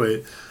connection to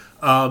it.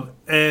 For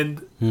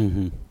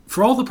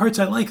all the parts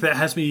I like, that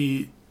has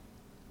me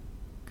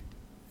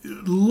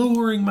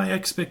lowering my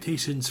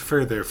expectations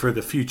further for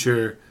the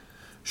future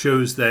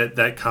shows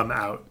that come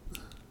out.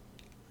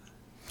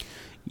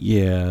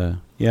 Yeah,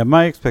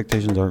 my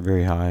expectations aren't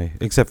very high,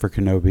 except for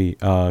Kenobi.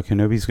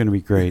 Kenobi's going to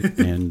be great,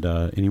 and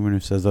anyone who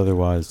says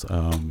otherwise,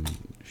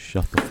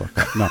 shut the fuck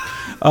up. No,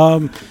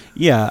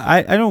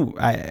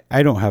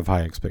 I don't have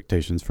high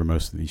expectations for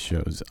most of these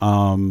shows,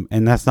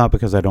 and that's not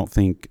because I don't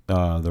think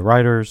the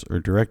writers or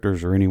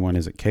directors or anyone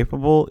isn't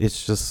capable.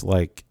 It's just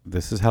like,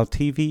 this is how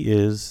TV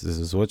is. This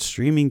is what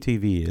streaming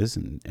TV is,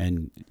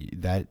 and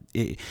that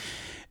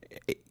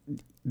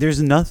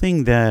there's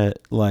nothing that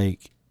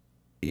like.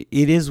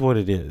 It is what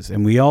it is,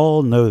 and we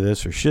all know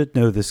this, or should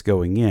know this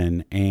going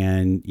in.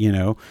 And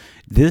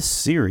this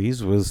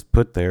series was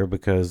put there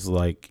because,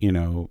 like,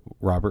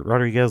 Robert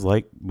Rodriguez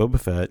liked Boba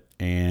Fett,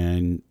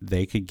 and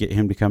they could get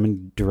him to come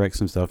and direct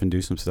some stuff and do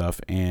some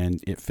stuff,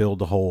 and it filled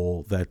the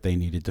hole that they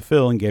needed to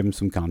fill and gave him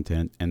some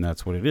content, and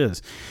that's what it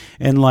is.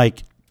 And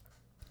like,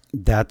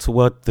 that's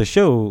what the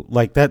show,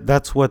 like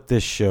that's what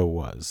this show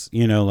was.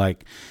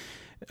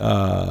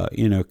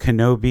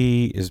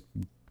 Kenobi is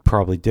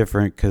probably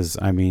different because,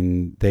 I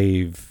mean,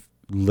 they've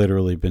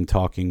literally been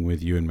talking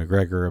with Ewan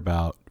McGregor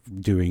about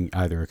doing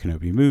either a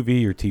Kenobi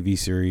movie or TV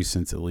series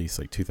since at least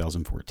like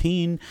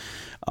 2014.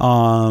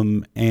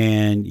 And,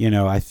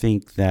 I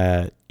think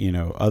that,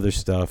 other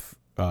stuff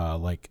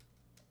like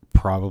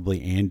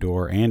probably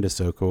Andor and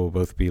Ahsoka will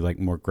both be like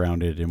more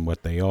grounded in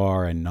what they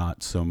are and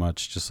not so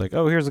much just like,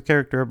 oh, here's a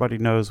character everybody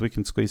knows, we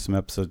can squeeze some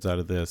episodes out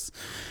of this.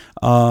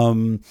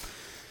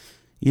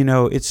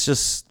 It's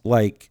just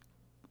like,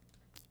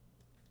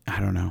 I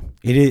don't know.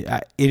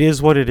 It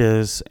is what it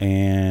is,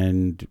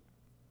 and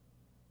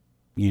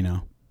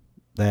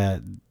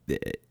that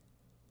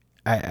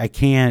I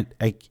can't.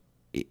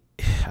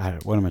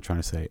 What am I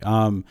trying to say?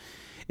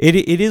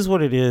 It is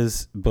what it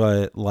is,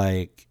 but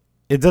like,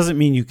 it doesn't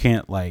mean you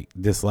can't like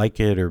dislike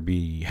it or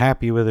be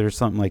happy with it or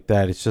something like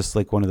that. It's just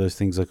like one of those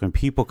things. Like when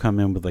people come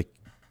in with like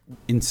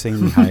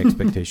insanely high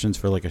expectations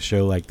for like a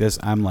show like this,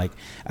 I'm like,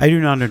 I do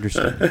not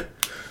understand.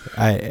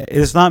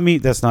 It's not me.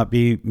 That's not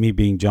me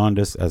being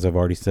jaundiced. As I've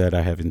already said,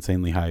 I have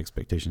insanely high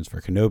expectations for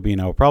Kenobi, and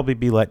I will probably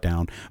be let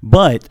down.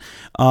 But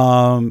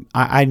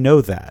I know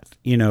that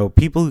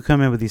people who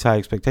come in with these high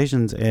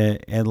expectations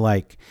and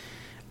like,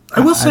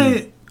 I will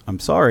say, I'm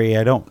sorry,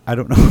 I don't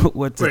know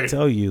what to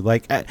tell you.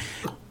 Like,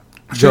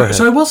 sure.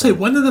 So I will say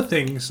one of the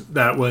things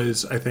that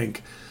was, I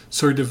think,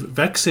 sort of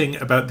vexing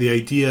about the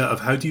idea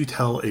of how do you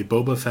tell a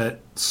Boba Fett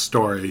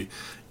story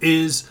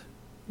is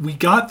we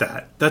got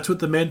that. That's what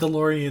The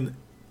Mandalorian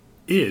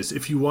is.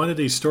 If you wanted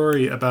a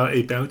story about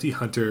a bounty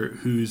hunter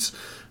whose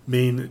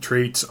main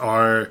traits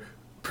are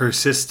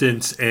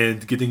persistence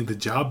and getting the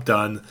job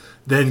done,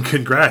 then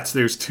congrats.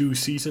 There's 2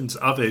 seasons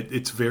of it.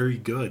 It's very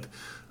good.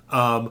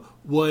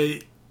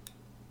 What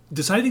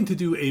deciding to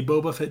do a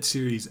Boba Fett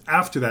series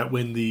after that,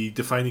 when the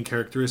defining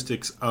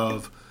characteristics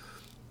of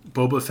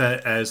Boba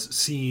Fett as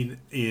seen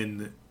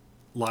in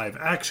live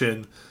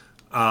action,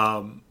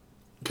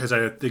 because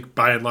I think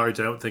by and large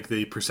I don't think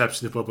the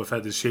perception of Boba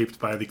Fett is shaped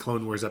by the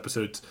Clone Wars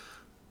episodes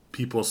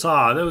people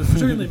saw. That was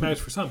certainly a match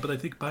for some, but I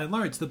think by and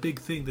large the big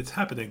thing that's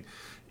happening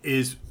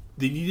is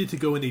they needed to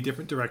go in a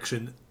different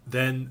direction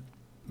than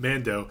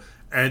Mando,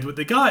 and what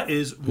they got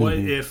is what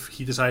if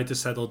he decided to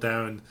settle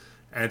down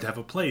and have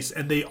a place,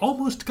 and they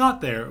almost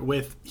got there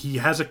with he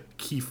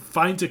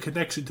finds a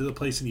connection to the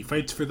place and he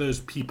fights for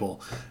those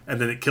people, and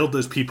then it killed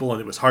those people,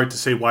 and it was hard to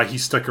say why he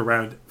stuck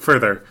around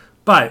further,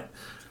 but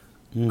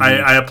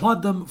I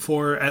applaud them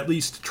for at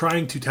least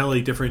trying to tell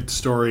a different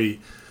story,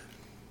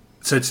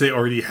 since they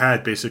already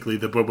had basically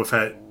the Boba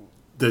Fett,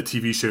 the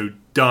TV show,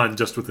 done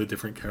just with a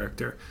different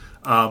character.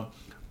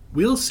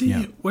 We'll see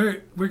where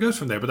it goes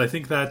from there, but I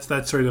think that's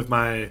sort of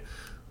my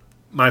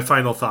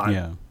final thought.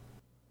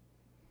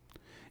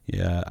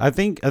 Yeah, I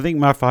think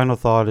my final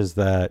thought is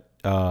that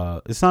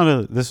it's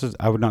not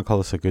I would not call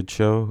this a good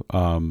show.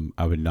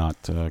 I would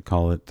not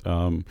call it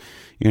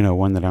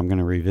one that I'm going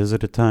to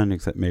revisit a ton,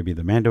 except maybe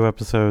the Mando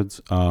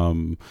episodes.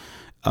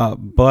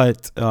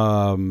 But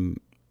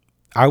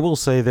I will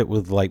say that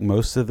with like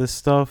most of this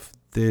stuff,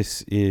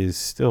 this is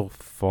still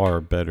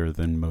far better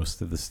than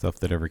most of the stuff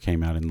that ever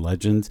came out in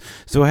Legends.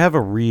 So I have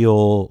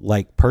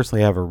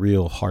personally have a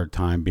real hard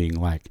time being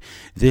like,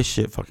 this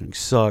shit fucking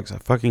sucks, I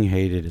fucking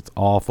hate it, it's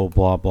awful,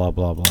 blah, blah,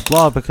 blah, blah,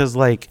 blah. Because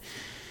like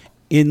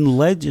in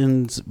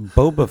Legends,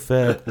 Boba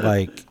Fett,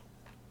 like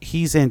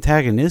he's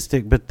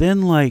antagonistic, but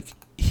then like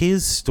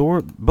his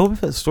story, Boba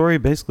Fett's story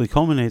basically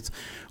culminates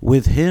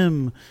with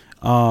him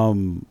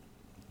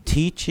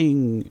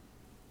teaching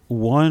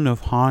one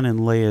of Han and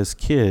Leia's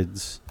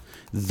kids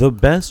the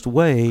best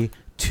way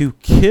to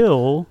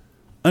kill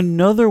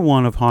another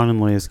one of Han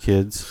and Leia's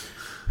kids,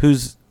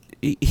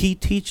 he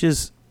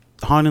teaches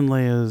Han and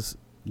Leia's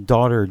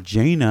daughter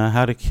Jaina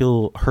how to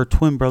kill her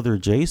twin brother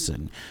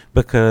Jason,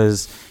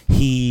 because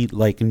he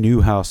like knew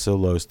how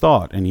Solo's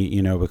thought, and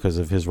he, because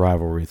of his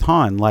rivalry with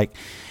Han. Like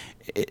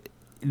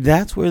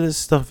that's where this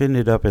stuff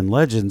ended up in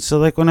Legends. So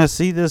like when I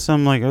see this,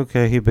 I'm like,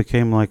 okay, he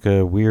became like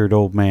a weird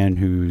old man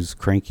who's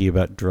cranky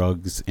about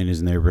drugs in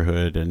his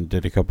neighborhood and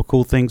did a couple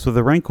cool things with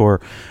the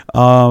Rancor.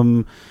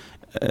 It's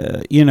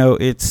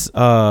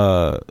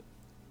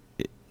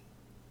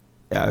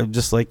I'm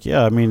just like,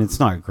 yeah, I mean, it's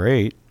not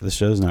great. The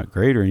show's not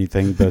great or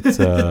anything, but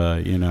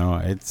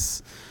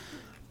it's.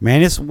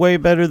 Man, it's way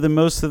better than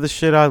most of the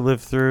shit I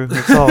lived through.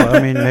 That's all. I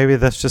mean, maybe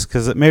that's just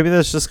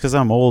because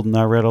I'm old and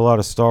I read a lot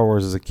of Star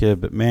Wars as a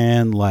kid. But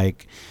man,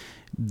 like,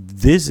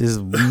 this is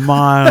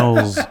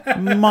miles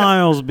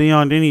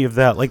beyond any of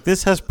that. Like,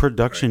 this has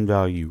production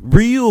value,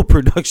 real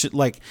production.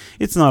 Like,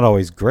 it's not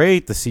always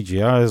great. The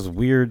CGI is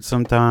weird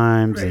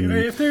sometimes. Right, and,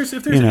 right. If there's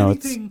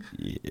anything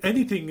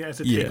as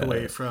a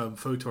takeaway from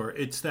FOTOR,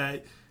 it's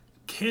that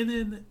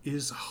canon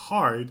is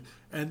hard.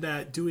 And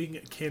that doing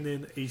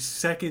canon a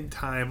second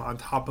time on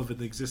top of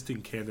an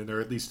existing canon,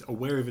 or at least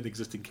aware of an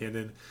existing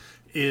canon,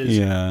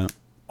 is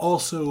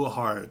also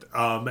hard.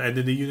 And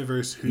in a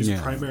universe whose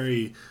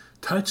primary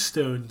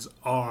touchstones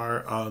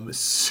are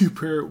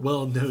super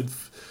well-known,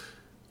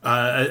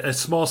 a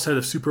small set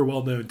of super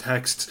well-known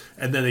texts,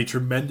 and then a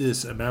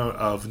tremendous amount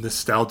of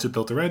nostalgia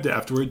built around it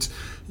afterwards,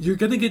 you're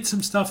going to get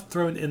some stuff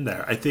thrown in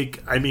there.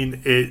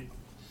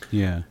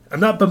 Yeah. I'm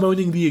not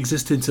bemoaning the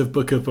existence of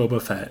Book of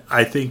Boba Fett.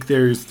 I think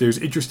there's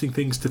interesting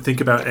things to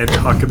think about and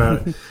talk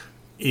about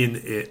in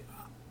it.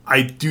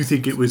 I do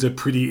think it was a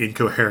pretty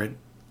incoherent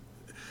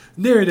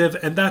narrative,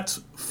 and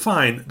that's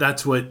fine.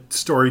 That's what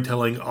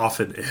storytelling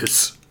often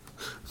is.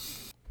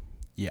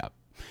 Yep.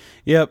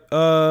 Yep.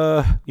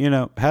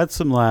 Had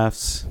some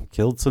laughs,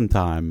 killed some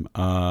time.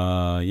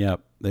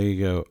 Yep. There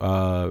you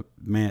go.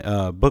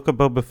 Book of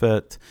Boba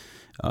Fett,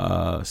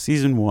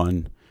 season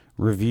 1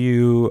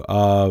 review.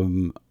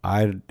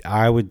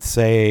 I would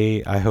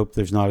say I hope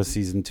there's not a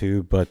season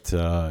 2, but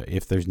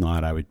if there's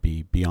not, I would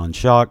be beyond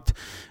shocked.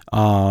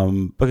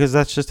 Because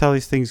that's just how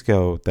these things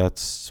go.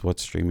 That's what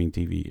streaming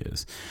TV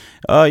is.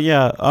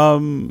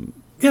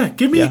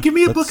 Give me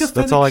a Book of Fett.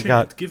 That's all I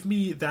got. Give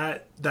me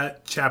that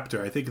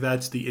chapter. I think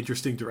that's the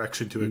interesting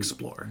direction to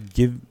explore.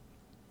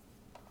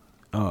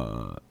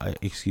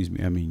 Excuse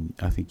me.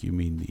 I think you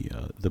mean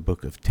the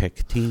Book of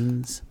Tech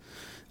Teens.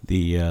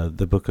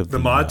 The book of the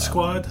Mod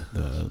Squad.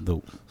 There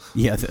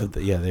you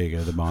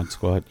go. The Mod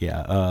Squad.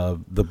 Yeah.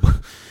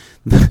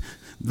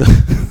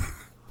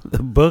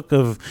 The book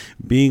of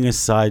being a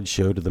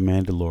sideshow to the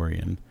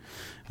Mandalorian.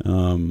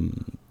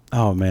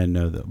 Oh man,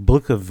 no. The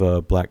book of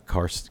Black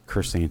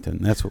Chrysanthemum.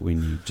 That's what we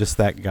need. Just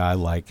that guy.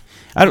 Like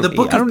I don't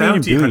need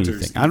him doing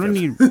anything. I don't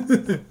need.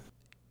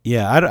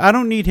 Yeah, I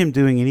don't need him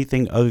doing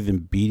anything other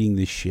than beating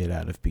the shit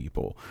out of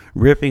people,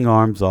 ripping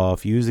arms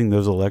off, using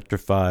those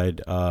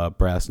electrified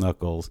brass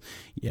knuckles.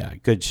 Yeah,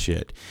 good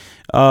shit.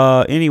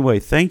 Anyway,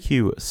 thank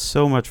you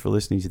so much for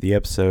listening to the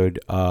episode.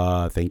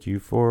 Thank you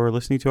for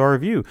listening to our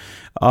review.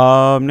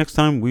 Next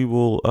time we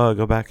will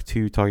go back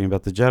to talking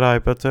about the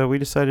Jedi, but we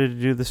decided to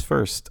do this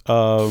first.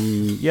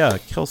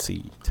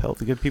 Kelsey, tell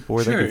the good people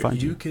where they can find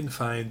you. You can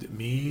find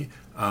me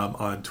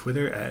on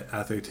Twitter at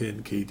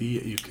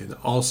AthertonKD. You can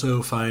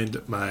also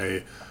find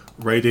my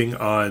writing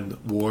on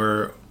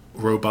war,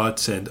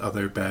 robots, and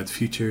other bad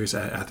futures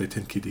at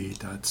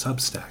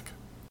athertonkd.substack.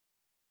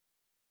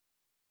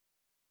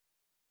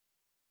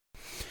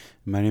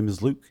 My name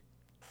is Luke.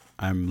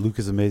 I'm Luke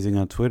is Amazing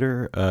on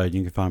Twitter.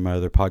 You can find my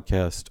other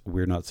podcast,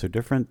 We're Not So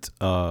Different,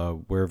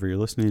 wherever you're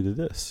listening to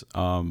this.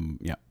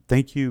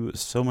 Thank you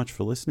so much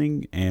for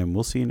listening, and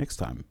we'll see you next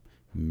time.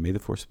 May the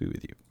Force be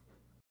with you.